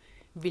skille ut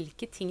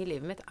hvilke ting i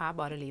livet mitt er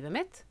bare livet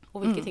mitt, og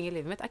hvilke ting i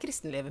livet mitt er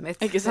kristenlivet mitt.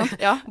 Ikke sant?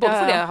 Ja. Både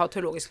fordi jeg har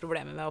teologiske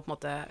problemer med å på en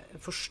måte,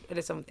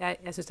 liksom,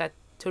 jeg synes det er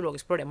et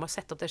teologisk problem å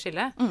sette opp det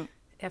skillet.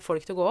 Jeg får det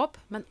ikke til å gå opp,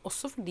 men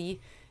også fordi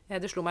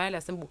det slo meg, jeg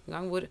leste en bok en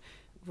gang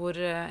hvor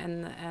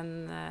en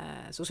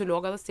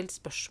sosiolog hadde stilt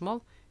spørsmål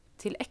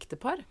til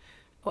ektepar,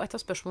 og et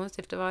av spørsmålene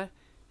stilte var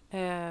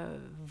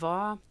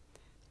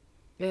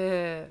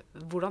hvordan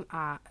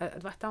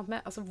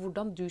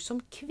du som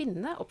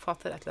kvinne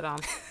oppfatter et eller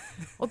annet.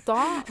 Og da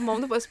må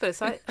man jo bare spørre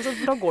seg, altså,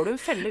 da går du en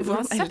felle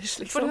uansett.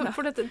 Liksom,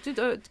 for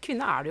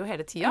kvinne er det jo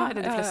hele tida,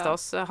 eller de fleste av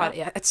oss har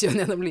et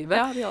kjønn gjennom livet.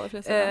 Ja, de aller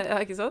fleste.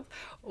 Ja, ikke sant?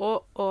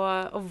 Og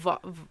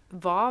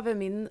hva ved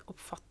min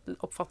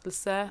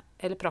oppfattelse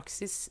eller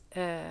praksis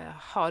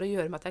har å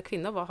gjøre med at jeg er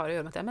kvinne, og hva har å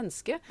gjøre med at jeg er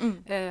menneske?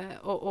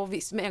 Og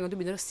hvis med en gang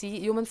du begynner å si,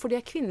 jo, men fordi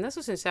jeg er kvinne,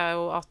 så synes jeg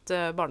jo at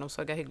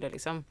barneomsorg er hyggelig,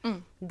 liksom.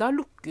 Da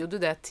lukker jo du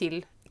det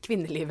til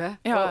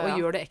kvinnelivet Ja, ja, og ja.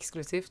 gjør det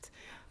eksklusivt.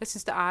 Jeg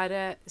synes det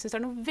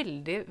er noe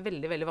veldig,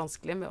 veldig, veldig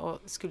vanskelig med å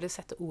skulle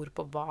sette ord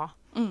på hva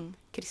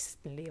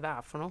kristenlivet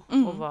er for noe,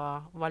 og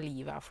hva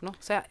livet er for noe.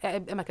 Så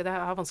jeg merker at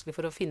jeg har vanskelig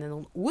for å finne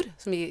noen ord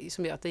som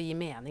gjør at det gir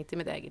mening til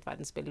mitt eget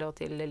verdensbilde og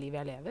til livet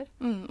jeg lever.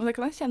 Og det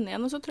kan jeg kjenne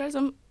igjen. Og så tror jeg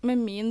liksom, med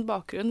min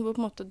bakgrunn, hvor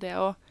på en måte det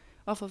å,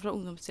 i hvert fall fra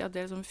ungdomstida,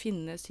 det liksom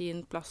finne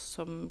sin plass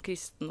som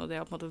kristen, og det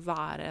å på en måte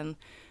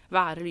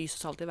være lys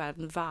og salt i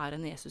verden, være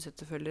en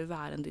Jesus-etterfølger,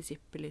 være en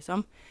disippel,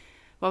 liksom,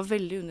 var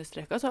veldig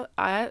understreket.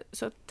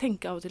 Så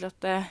tenker jeg av og til at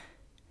det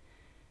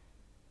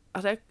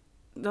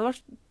hadde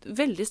vært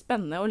veldig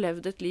spennende å leve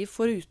et liv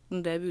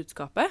foruten det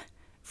budskapet,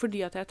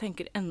 fordi at jeg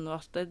tenker ennå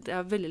at det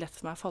er veldig lett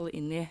for meg å falle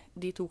inn i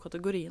de to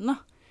kategoriene.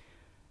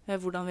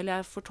 Hvordan vil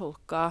jeg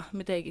fortolke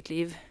mitt eget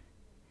liv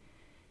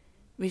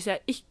hvis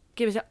jeg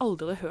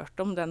aldri hadde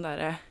hørt om den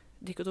der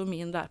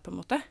dikotomien der, på en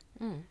måte.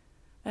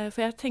 For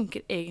jeg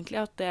tenker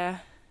egentlig at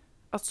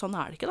sånn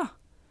er det ikke, da.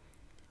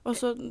 Og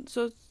så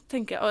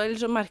tenker jeg, eller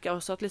så merker jeg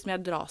også at liksom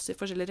jeg dras i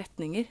forskjellige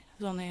retninger.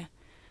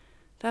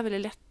 Det er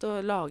veldig lett å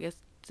lage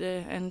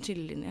en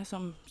skillelinje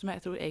som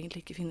jeg tror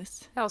egentlig ikke finnes.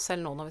 Ja, og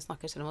selv nå når vi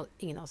snakker, selv om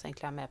ingen av oss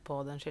egentlig er med på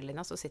den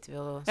skillelinja, så sitter vi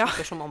og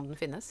snakker som om den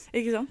finnes.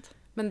 Ikke sant?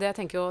 Men det jeg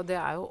tenker jo, det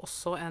er jo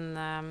også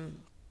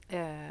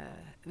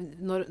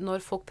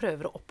når folk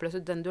prøver å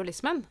oppløse den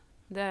dualismen,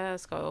 det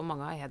skal jo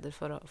mange ha heder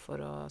for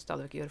å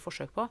stadig vekk gjøre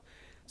forsøk på,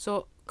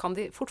 så kan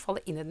de fort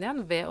falle inn i den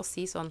igjen ved å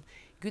si sånn,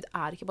 Gud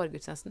er ikke bare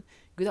gudstjenesten.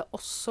 Gud er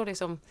også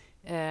liksom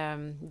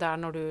der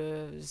når du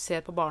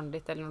ser på barnet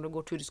ditt, eller når du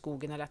går tur i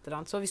skogen eller et eller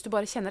annet. Så hvis du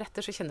bare kjenner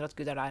etter, så kjenner du at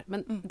Gud er der.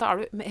 Men da er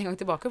du med en gang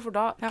tilbake, for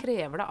da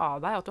krever det av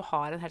deg at du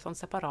har en helt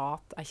sånn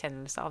separat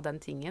erkjennelse av den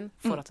tingen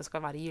for at det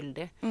skal være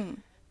gyldig.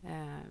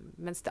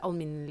 Mens det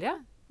alminnelige,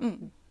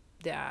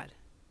 det er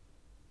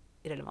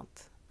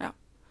irrelevant. Ja.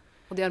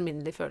 Og de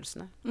alminnelige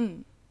følelsene.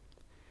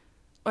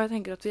 Og jeg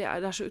tenker at det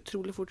er så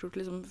utrolig fort gjort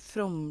å liksom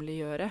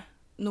frommeliggjøre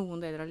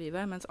noen deler av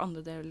livet, mens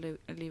andre deler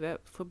av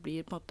livet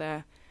forblir på en måte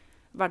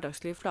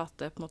hverdagslig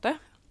flate, på en måte.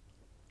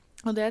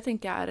 Og det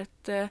tenker jeg er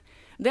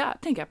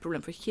et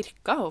problem for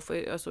kirka, og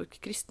for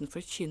kristen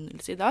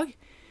forkynnelse i dag.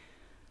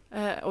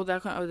 Og det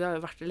har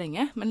jo vært det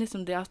lenge, men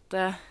liksom det at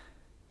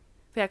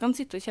for jeg kan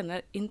sitte og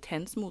kjenne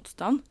intens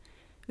motstand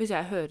hvis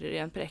jeg hører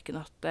i en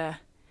preken at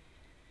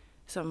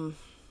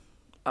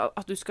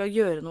du skal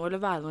gjøre noe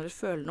eller være noe eller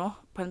føle noe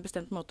på en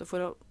bestemt måte for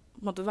å på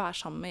en måte være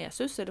sammen med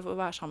Jesus, eller for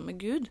å være sammen med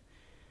Gud.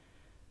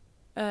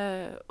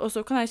 Og så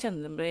kan jeg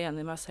kjenne det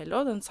igjen i meg selv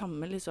også, den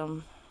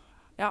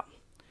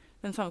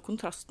samme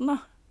kontrasten, da.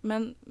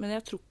 Men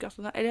jeg tror ikke at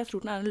jeg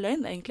tror den er en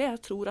løgn, egentlig.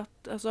 Jeg tror at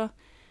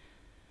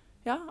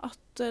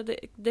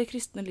det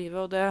kristne livet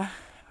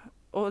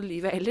og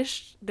livet ellers,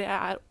 det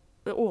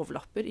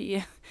overlapper i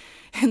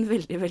en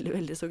veldig, veldig,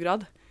 veldig stor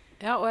grad.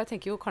 Ja, og jeg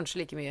tenker jo kanskje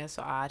like mye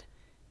så er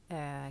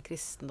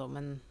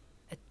kristendommen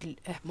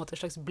et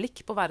slags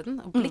blikk på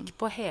verden, og blikk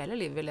på hele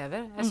livet vi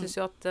lever. Jeg synes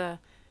jo at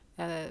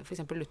for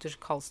eksempel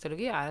luthersk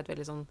kallsteologi er et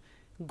veldig sånn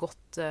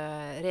godt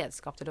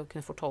redskap til å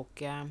kunne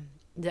fortolke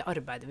det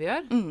arbeidet vi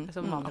gjør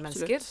som vanlige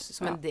mennesker,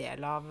 som en del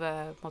av på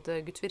en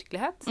måte Guds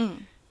virkelighet.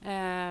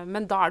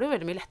 Men da er det jo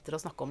veldig mye lettere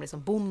å snakke om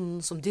liksom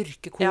bonden som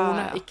dyrker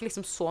kornet, ikke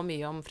liksom så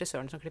mye om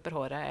frisøren som klipper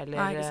håret,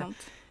 eller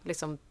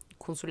liksom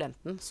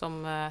konsulenten som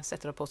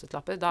setter opp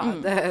post-it-lapper.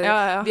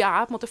 Vi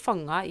er på en måte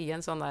fanget i en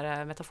sånn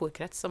der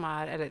metaforkrets som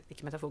eller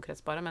ikke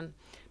metaforkrets bare, men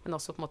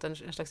også på en måte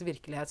en slags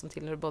virkelighet som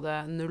tilhører både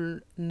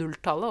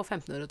nulltallet og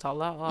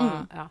 1500-tallet.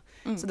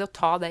 Så det å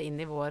ta det inn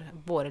i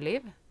våre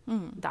liv,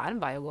 det er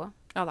en vei å gå.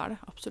 Ja, det er det.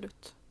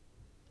 Absolutt.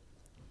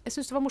 Jeg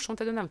synes det var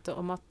morsomt det du nevnte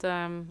om at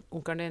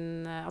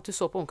at du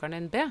så på onkelen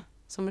din be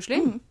som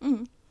muslim.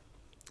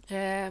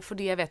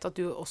 Fordi jeg vet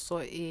at du også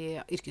i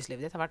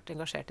yrkeslivet ditt har vært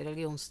engasjert i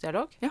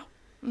religionsdialog. Ja.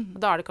 Og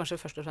da er det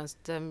kanskje først og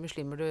fremst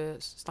muslimer du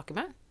snakker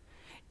med?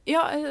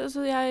 Ja,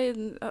 altså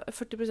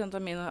 40%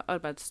 av min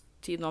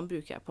arbeidstid nå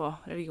bruker jeg på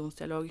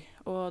religionsdialog.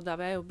 Og der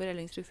hvor jeg jobber i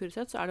Ellingsrud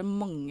Furuset, så er det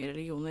mange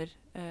religioner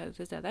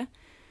til stede.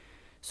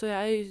 Så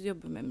jeg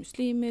jobber med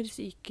muslimer,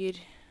 sikher,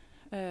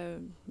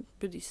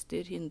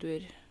 buddhister,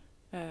 hinduer,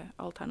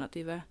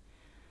 alternative.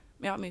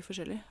 Ja, mye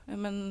forskjellig.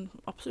 Men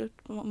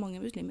absolutt mange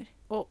muslimer.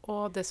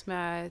 Og det som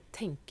jeg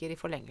tenker i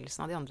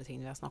forlengelsen av de andre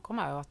tingene vi har snakket om,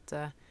 er jo at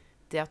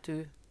det at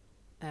du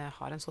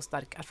har en så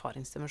sterk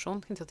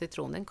erfaringsdimensjon knyttet til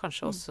troen din,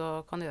 kanskje også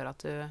kan gjøre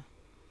at du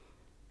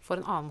får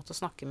en annen måte å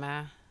snakke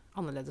med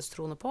annerledes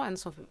troende på, enn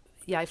som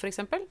jeg for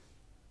eksempel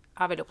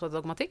er veldig opptatt av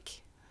dogmatikk,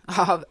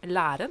 av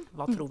læren,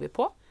 hva tror vi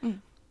på.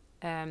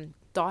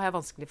 Da har jeg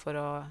vanskelig for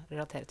å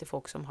relatere til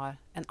folk som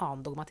har en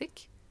annen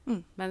dogmatikk.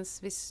 Mens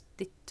hvis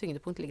ditt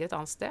tyngdepunkt ligger et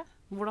annet sted,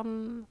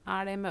 hvordan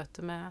er det i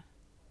møte med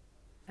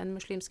en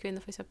muslimsk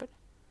kvinne for eksempel?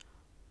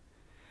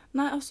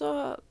 Nei,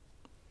 altså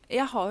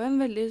jeg har jo en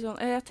veldig sånn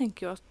jeg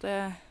tenker jo at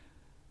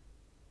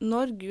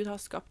når Gud har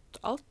skapt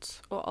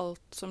alt, og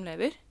alt som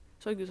lever,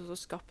 så har Gud også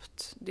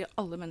skapt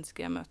alle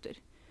mennesker jeg møter.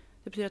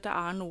 Det betyr at det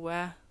er noe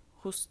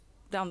hos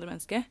det andre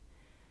mennesket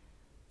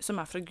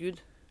som er fra Gud,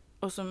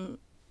 og som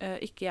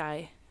ikke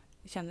jeg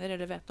kjenner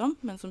eller vet om,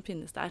 men som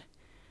finnes der.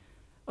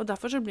 Og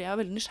derfor så blir jeg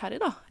veldig nysgjerrig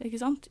da, ikke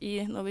sant?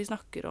 Når vi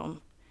snakker om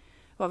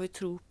hva vi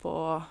tror på,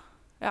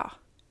 ja.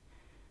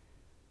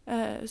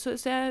 Så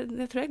jeg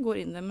tror jeg går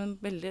inn det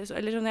med eller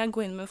sånn, jeg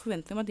går inn med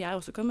forventning om at jeg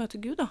også kan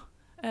møte Gud da.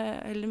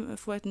 Eller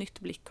få et nytt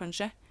blikk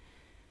kanskje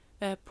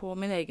på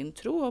min egen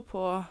tro, og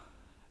på,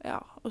 ja,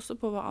 også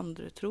på hva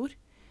andre tror.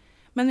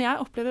 Men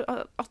jeg opplever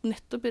at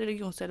nettopp i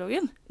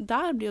religionsdialogen,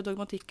 der blir jo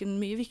dogmatikken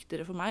mye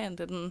viktigere for meg enn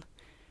det den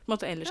på en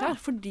måte ellers er.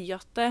 Fordi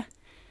at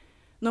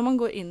når man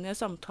går inn i en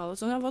samtale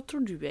sånn, ja, hva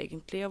tror du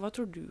egentlig, og hva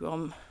tror du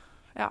om,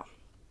 ja,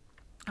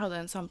 jeg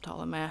hadde en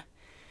samtale med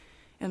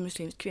en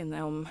muslimsk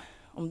kvinne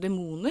om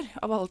demoner,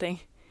 av alle ting.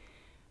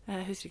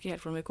 Jeg husker ikke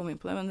helt hvordan vi kom inn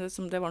på det, men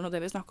det var noe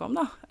det vi snakket om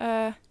da.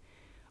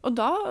 Og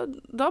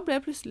da ble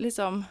jeg plutselig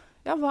liksom,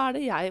 ja, hva er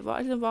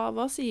det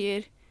hva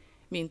sier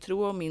min tro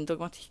og min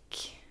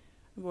dogmatikk,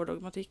 vår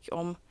dogmatikk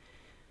om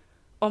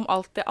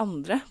alt det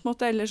andre, på en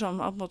måte, eller sånn,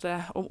 på en måte,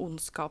 om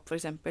ondskap for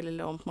eksempel,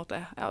 eller om på en måte,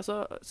 ja,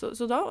 så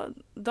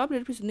da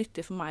blir det plutselig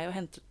nyttig for meg å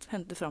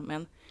hente fram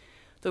igjen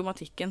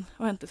dogmatikken,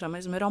 og hente fram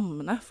liksom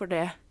rammene for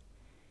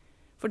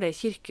det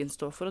kirken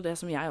står for, og det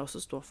som jeg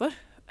også står for.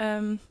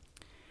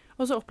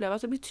 Og så opplever jeg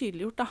at det blir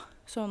tydeliggjort da,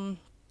 sånn,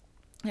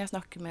 jeg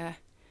snakker med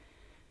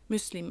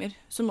muslimer,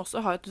 som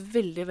også har et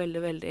veldig,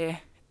 veldig, veldig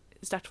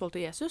sterkt forhold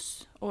til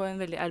Jesus, og en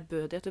veldig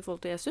ærbødighet i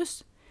forhold til Jesus,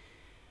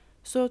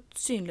 så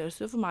synliggjøres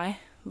det for meg,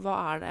 hva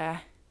er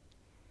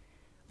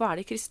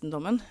det i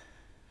kristendommen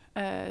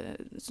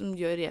som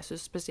gjør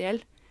Jesus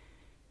spesiell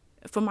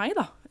for meg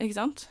da, ikke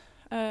sant?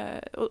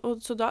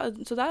 Så der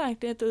er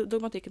egentlig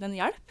dogmatikken en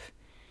hjelp,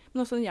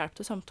 men også en hjelp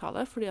til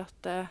samtale, fordi at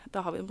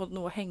da har vi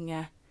noe å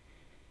henge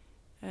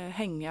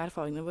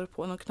erfaringene våre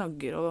på, noen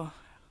knagger,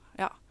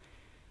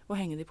 og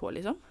henge de på,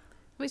 liksom.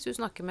 Hvis du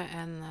snakker med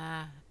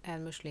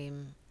en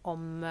muslim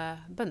om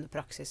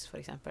bønnepraksis, for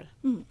eksempel,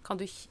 kan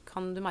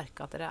du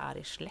merke at dere er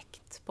i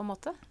slekt, på en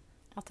måte?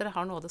 At dere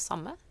har noe av det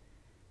samme?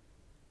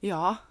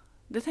 Ja,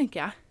 det tenker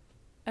jeg.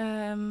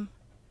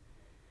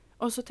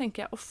 Og så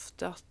tenker jeg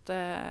ofte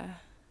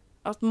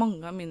at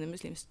mange av mine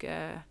muslimske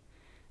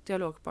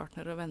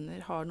dialogpartnere og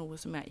venner har noe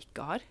som jeg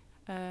ikke har.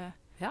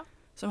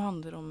 Som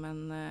handler om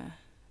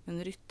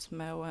en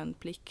rytme og en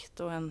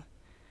plikt og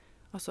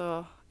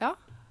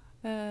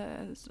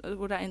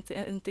hvor det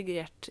er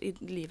integrert i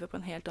livet på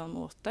en helt annen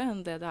måte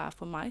enn det er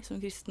for meg som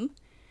kristen.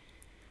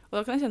 Og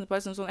da kan jeg kjenne på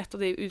liksom, et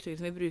av de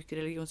uttrykkene vi bruker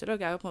i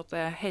religionsdialog er jo på en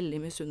måte hellig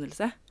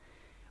misunnelse.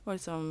 Og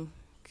liksom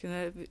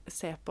kunne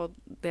se på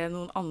det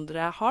noen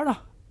andre har da,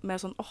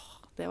 med sånn,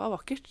 det var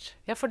vakkert.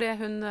 Ja, for det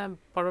hun,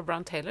 Barbara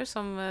Brown Taylor,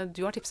 som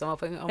du har tipset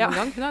meg om en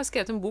gang, hun har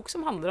skrevet en bok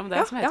som handler om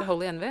det, som heter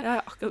Holy Envy. Ja,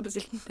 akkurat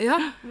bestilt den. Ja,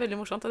 veldig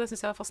morsomt, og det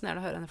synes jeg er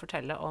fascinerende å høre henne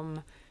fortelle om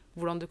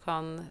hvordan du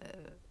kan,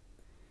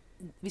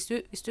 hvis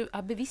du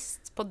er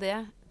bevisst på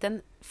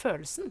den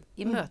følelsen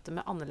i møte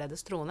med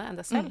annerledes troende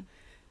enn deg selv,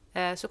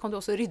 så kan du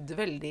også rydde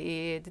veldig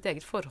i ditt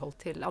eget forhold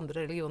til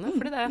andre religioner,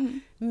 fordi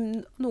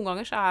noen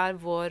ganger så er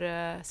vår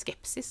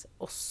skepsis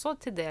også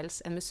til dels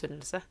en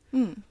misunnelse.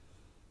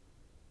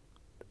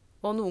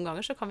 Og noen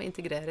ganger så kan vi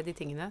integrere de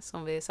tingene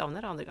som vi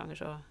savner, og andre ganger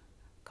så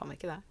kan vi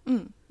ikke det.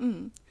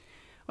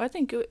 Og jeg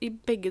tenker jo i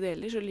begge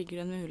deler så ligger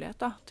det en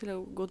mulighet da, til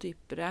å gå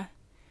dypere,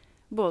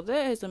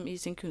 både liksom, i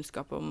sin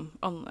kunnskap om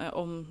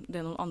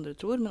det noen andre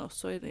tror, men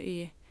også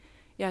i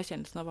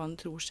erkjennelsen av hva en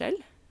tror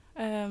selv.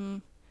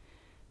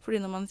 Fordi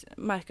når man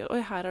merker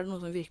at her er det noe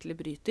som virkelig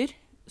bryter,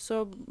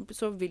 så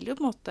vil jo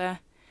på en måte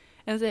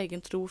ens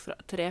egen tro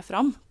tre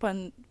fram på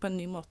en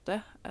ny måte,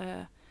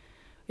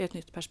 i et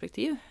nytt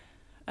perspektiv.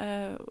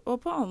 Og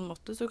på en annen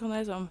måte så kan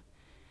jeg liksom,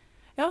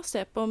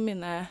 se på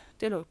mine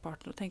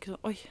dialogpartnere og tenke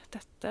sånn,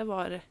 dette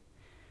var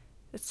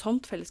et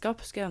sånt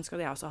fellesskap skulle jeg ønske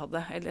at jeg også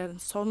hadde, eller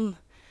en sånn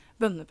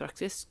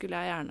bønnepraksis skulle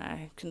jeg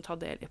gjerne kunne ta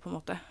del i på en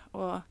måte.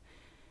 Og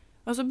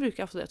så bruker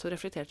jeg ofte det til å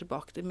reflektere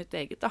tilbake til mitt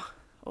eget da,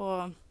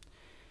 og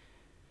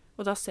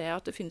da ser jeg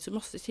at det finnes jo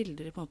masse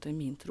kilder i på en måte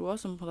min tro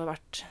som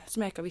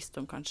jeg ikke har visst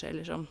om kanskje,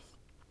 eller som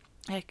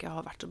jeg ikke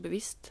har vært så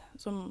bevisst,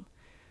 som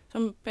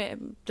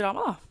drar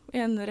meg da,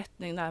 i en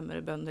retning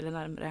nærmere bønn, eller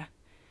nærmere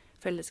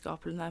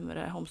fellesskap, eller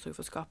nærmere omsorg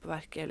for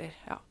skaperverket, eller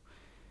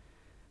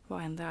hva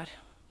enn det er,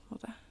 på en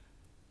måte.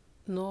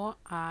 Nå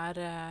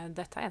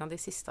dette en av de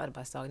siste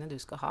arbeidsdagene du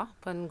skal ha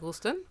på en god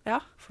stund. Ja.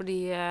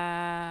 Fordi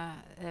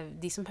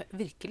de som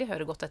virkelig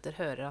hører godt etter,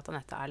 hører at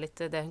Anette er litt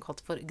det hun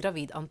kalte for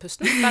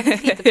gravidandpusten. Det er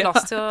litt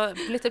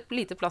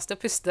lite plass til å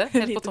puste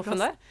helt på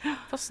toppen der.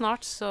 For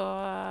snart så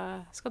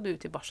skal du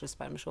ut i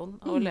barselspermisjon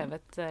og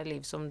leve et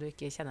liv som du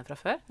ikke kjenner fra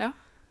før. Ja.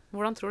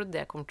 Hvordan tror du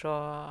det kommer til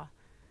å...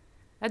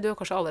 Du har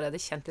kanskje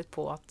allerede kjent litt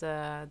på at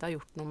det har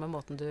gjort noe med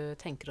måten du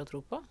tenker og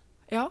tror på?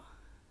 Ja.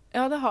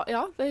 Ja, det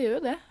gjør jo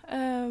det.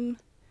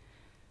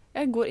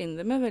 Jeg går inn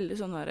det med veldig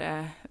sånn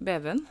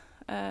beven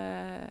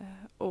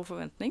og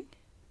forventning.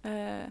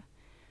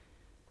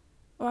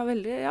 Og er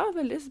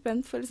veldig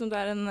spent, for liksom det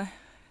er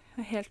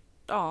et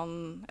helt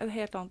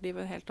annet liv,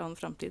 en helt annen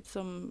fremtid,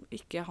 som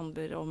ikke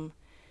handler om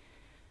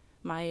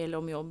meg, eller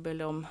om jobb,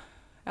 eller om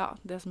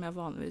det som jeg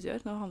vanligvis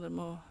gjør. Det handler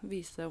om å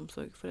vise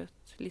omsorg for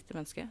et lite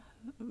menneske.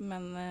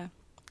 Men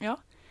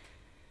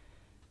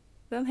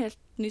det er en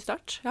helt ny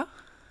start, ja.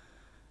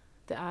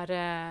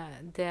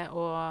 Det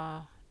å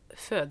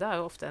føde er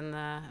jo ofte en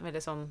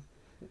veldig sånn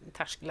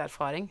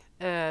terskelerfaring,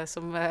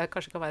 som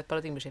kanskje kan være et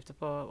paradigmeskifte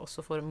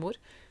også for mor.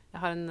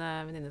 Jeg har en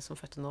venninne som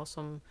fødte nå,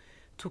 som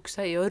tok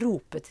seg i å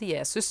rope til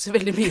Jesus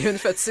veldig mye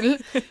under fødselen,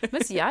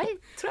 mens jeg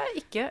tror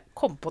jeg ikke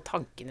kom på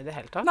tanken i det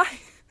hele tatt. Nei.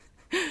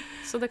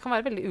 Så det kan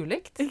være veldig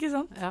ulikt. Ikke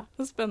sant? Ja.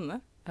 Så spennende.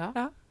 Ja.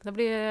 Ja. Det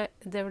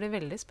blir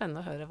veldig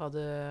spennende å høre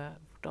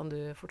hvordan du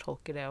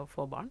fortolker det å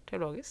få barn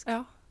teologisk.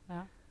 Ja.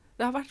 Ja.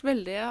 Det har vært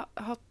veldig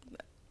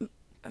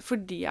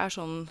fordi jeg er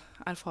sånn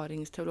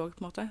erfaringsteolog,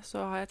 på en måte,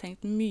 så har jeg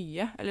tenkt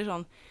mye, eller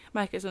sånn,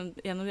 merker jeg sånn,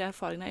 gjennom de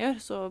erfaringene jeg gjør,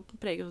 så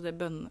preger det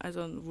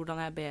altså,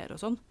 hvordan jeg ber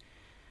og sånn.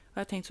 Og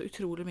jeg har tenkt så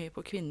utrolig mye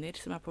på kvinner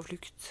som er på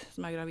flukt,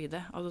 som er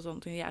gravide. Altså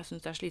sånne ting. Jeg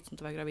synes det er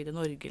slitsomt å være gravid i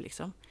Norge,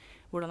 liksom.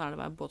 Hvordan er det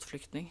å være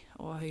båtflyktning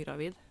og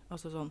høygravid?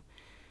 Altså sånn,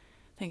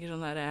 tenker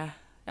sånn der,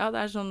 ja,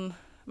 det er sånn,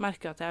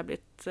 merker at jeg er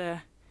blitt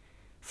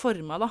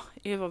formet da,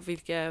 i hva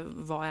jeg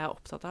er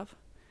opptatt av.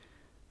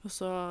 Og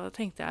så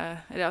tenkte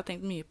jeg har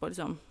tenkt mye på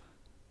liksom,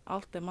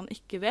 alt det man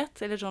ikke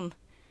vet, eller sånn,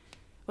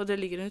 og det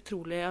ligger en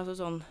utrolig, altså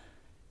sånn,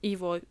 i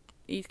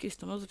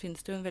kristendommen så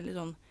finnes det jo en veldig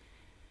sånn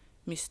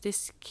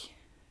mystisk,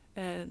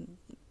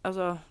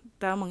 altså,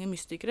 det er mange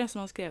mystikere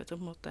som har skrevet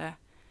om på en måte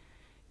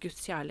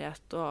Guds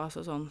kjærlighet og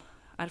altså sånn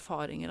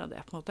erfaringer av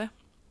det på en måte,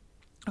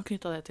 og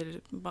knyttet det til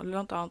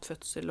blant annet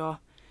fødsel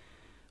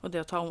og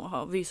det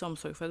å vise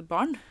omsorg for et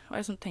barn, og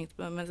jeg har tenkt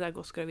på mens jeg har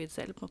gått gravid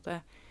selv, på en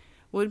måte,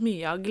 hvor mye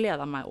jeg har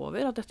gledet meg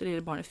over at dette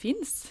lille barnet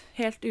finnes,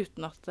 helt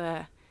uten at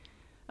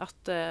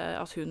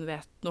hun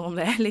vet noe om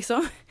det,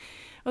 liksom.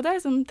 Og det har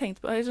jeg tenkt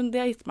på, det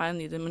har gitt meg en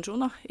ny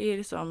dimensjon, da,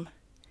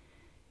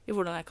 i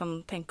hvordan jeg kan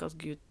tenke at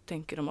Gud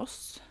tenker om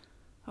oss.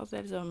 Altså,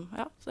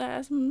 ja, så jeg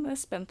er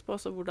spent på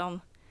også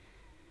hvordan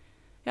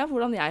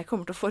jeg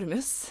kommer til å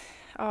formes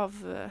av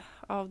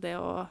det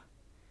å,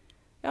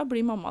 ja,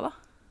 bli mamma, da.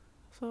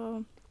 Så,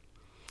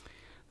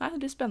 nei,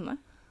 det blir spennende.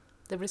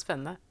 Det blir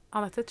spennende.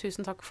 Anette,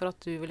 tusen takk for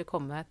at du ville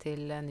komme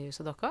til Nyhus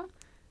og Dokka.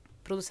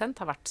 Produsent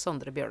har vært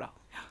Sondre Bjørdal.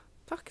 Ja,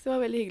 takk, det var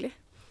veldig hyggelig.